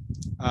you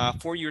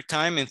for your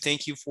time and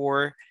thank you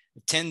for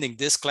attending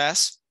this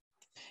class.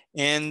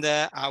 And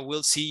I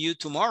will see you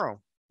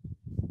tomorrow.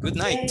 Good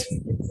night.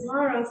 Okay,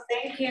 tomorrow.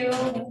 Thank you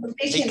for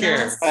Take teaching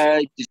care. us.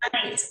 Bye.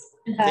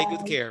 Take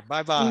good care.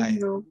 Bye-bye. Thank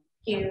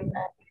you.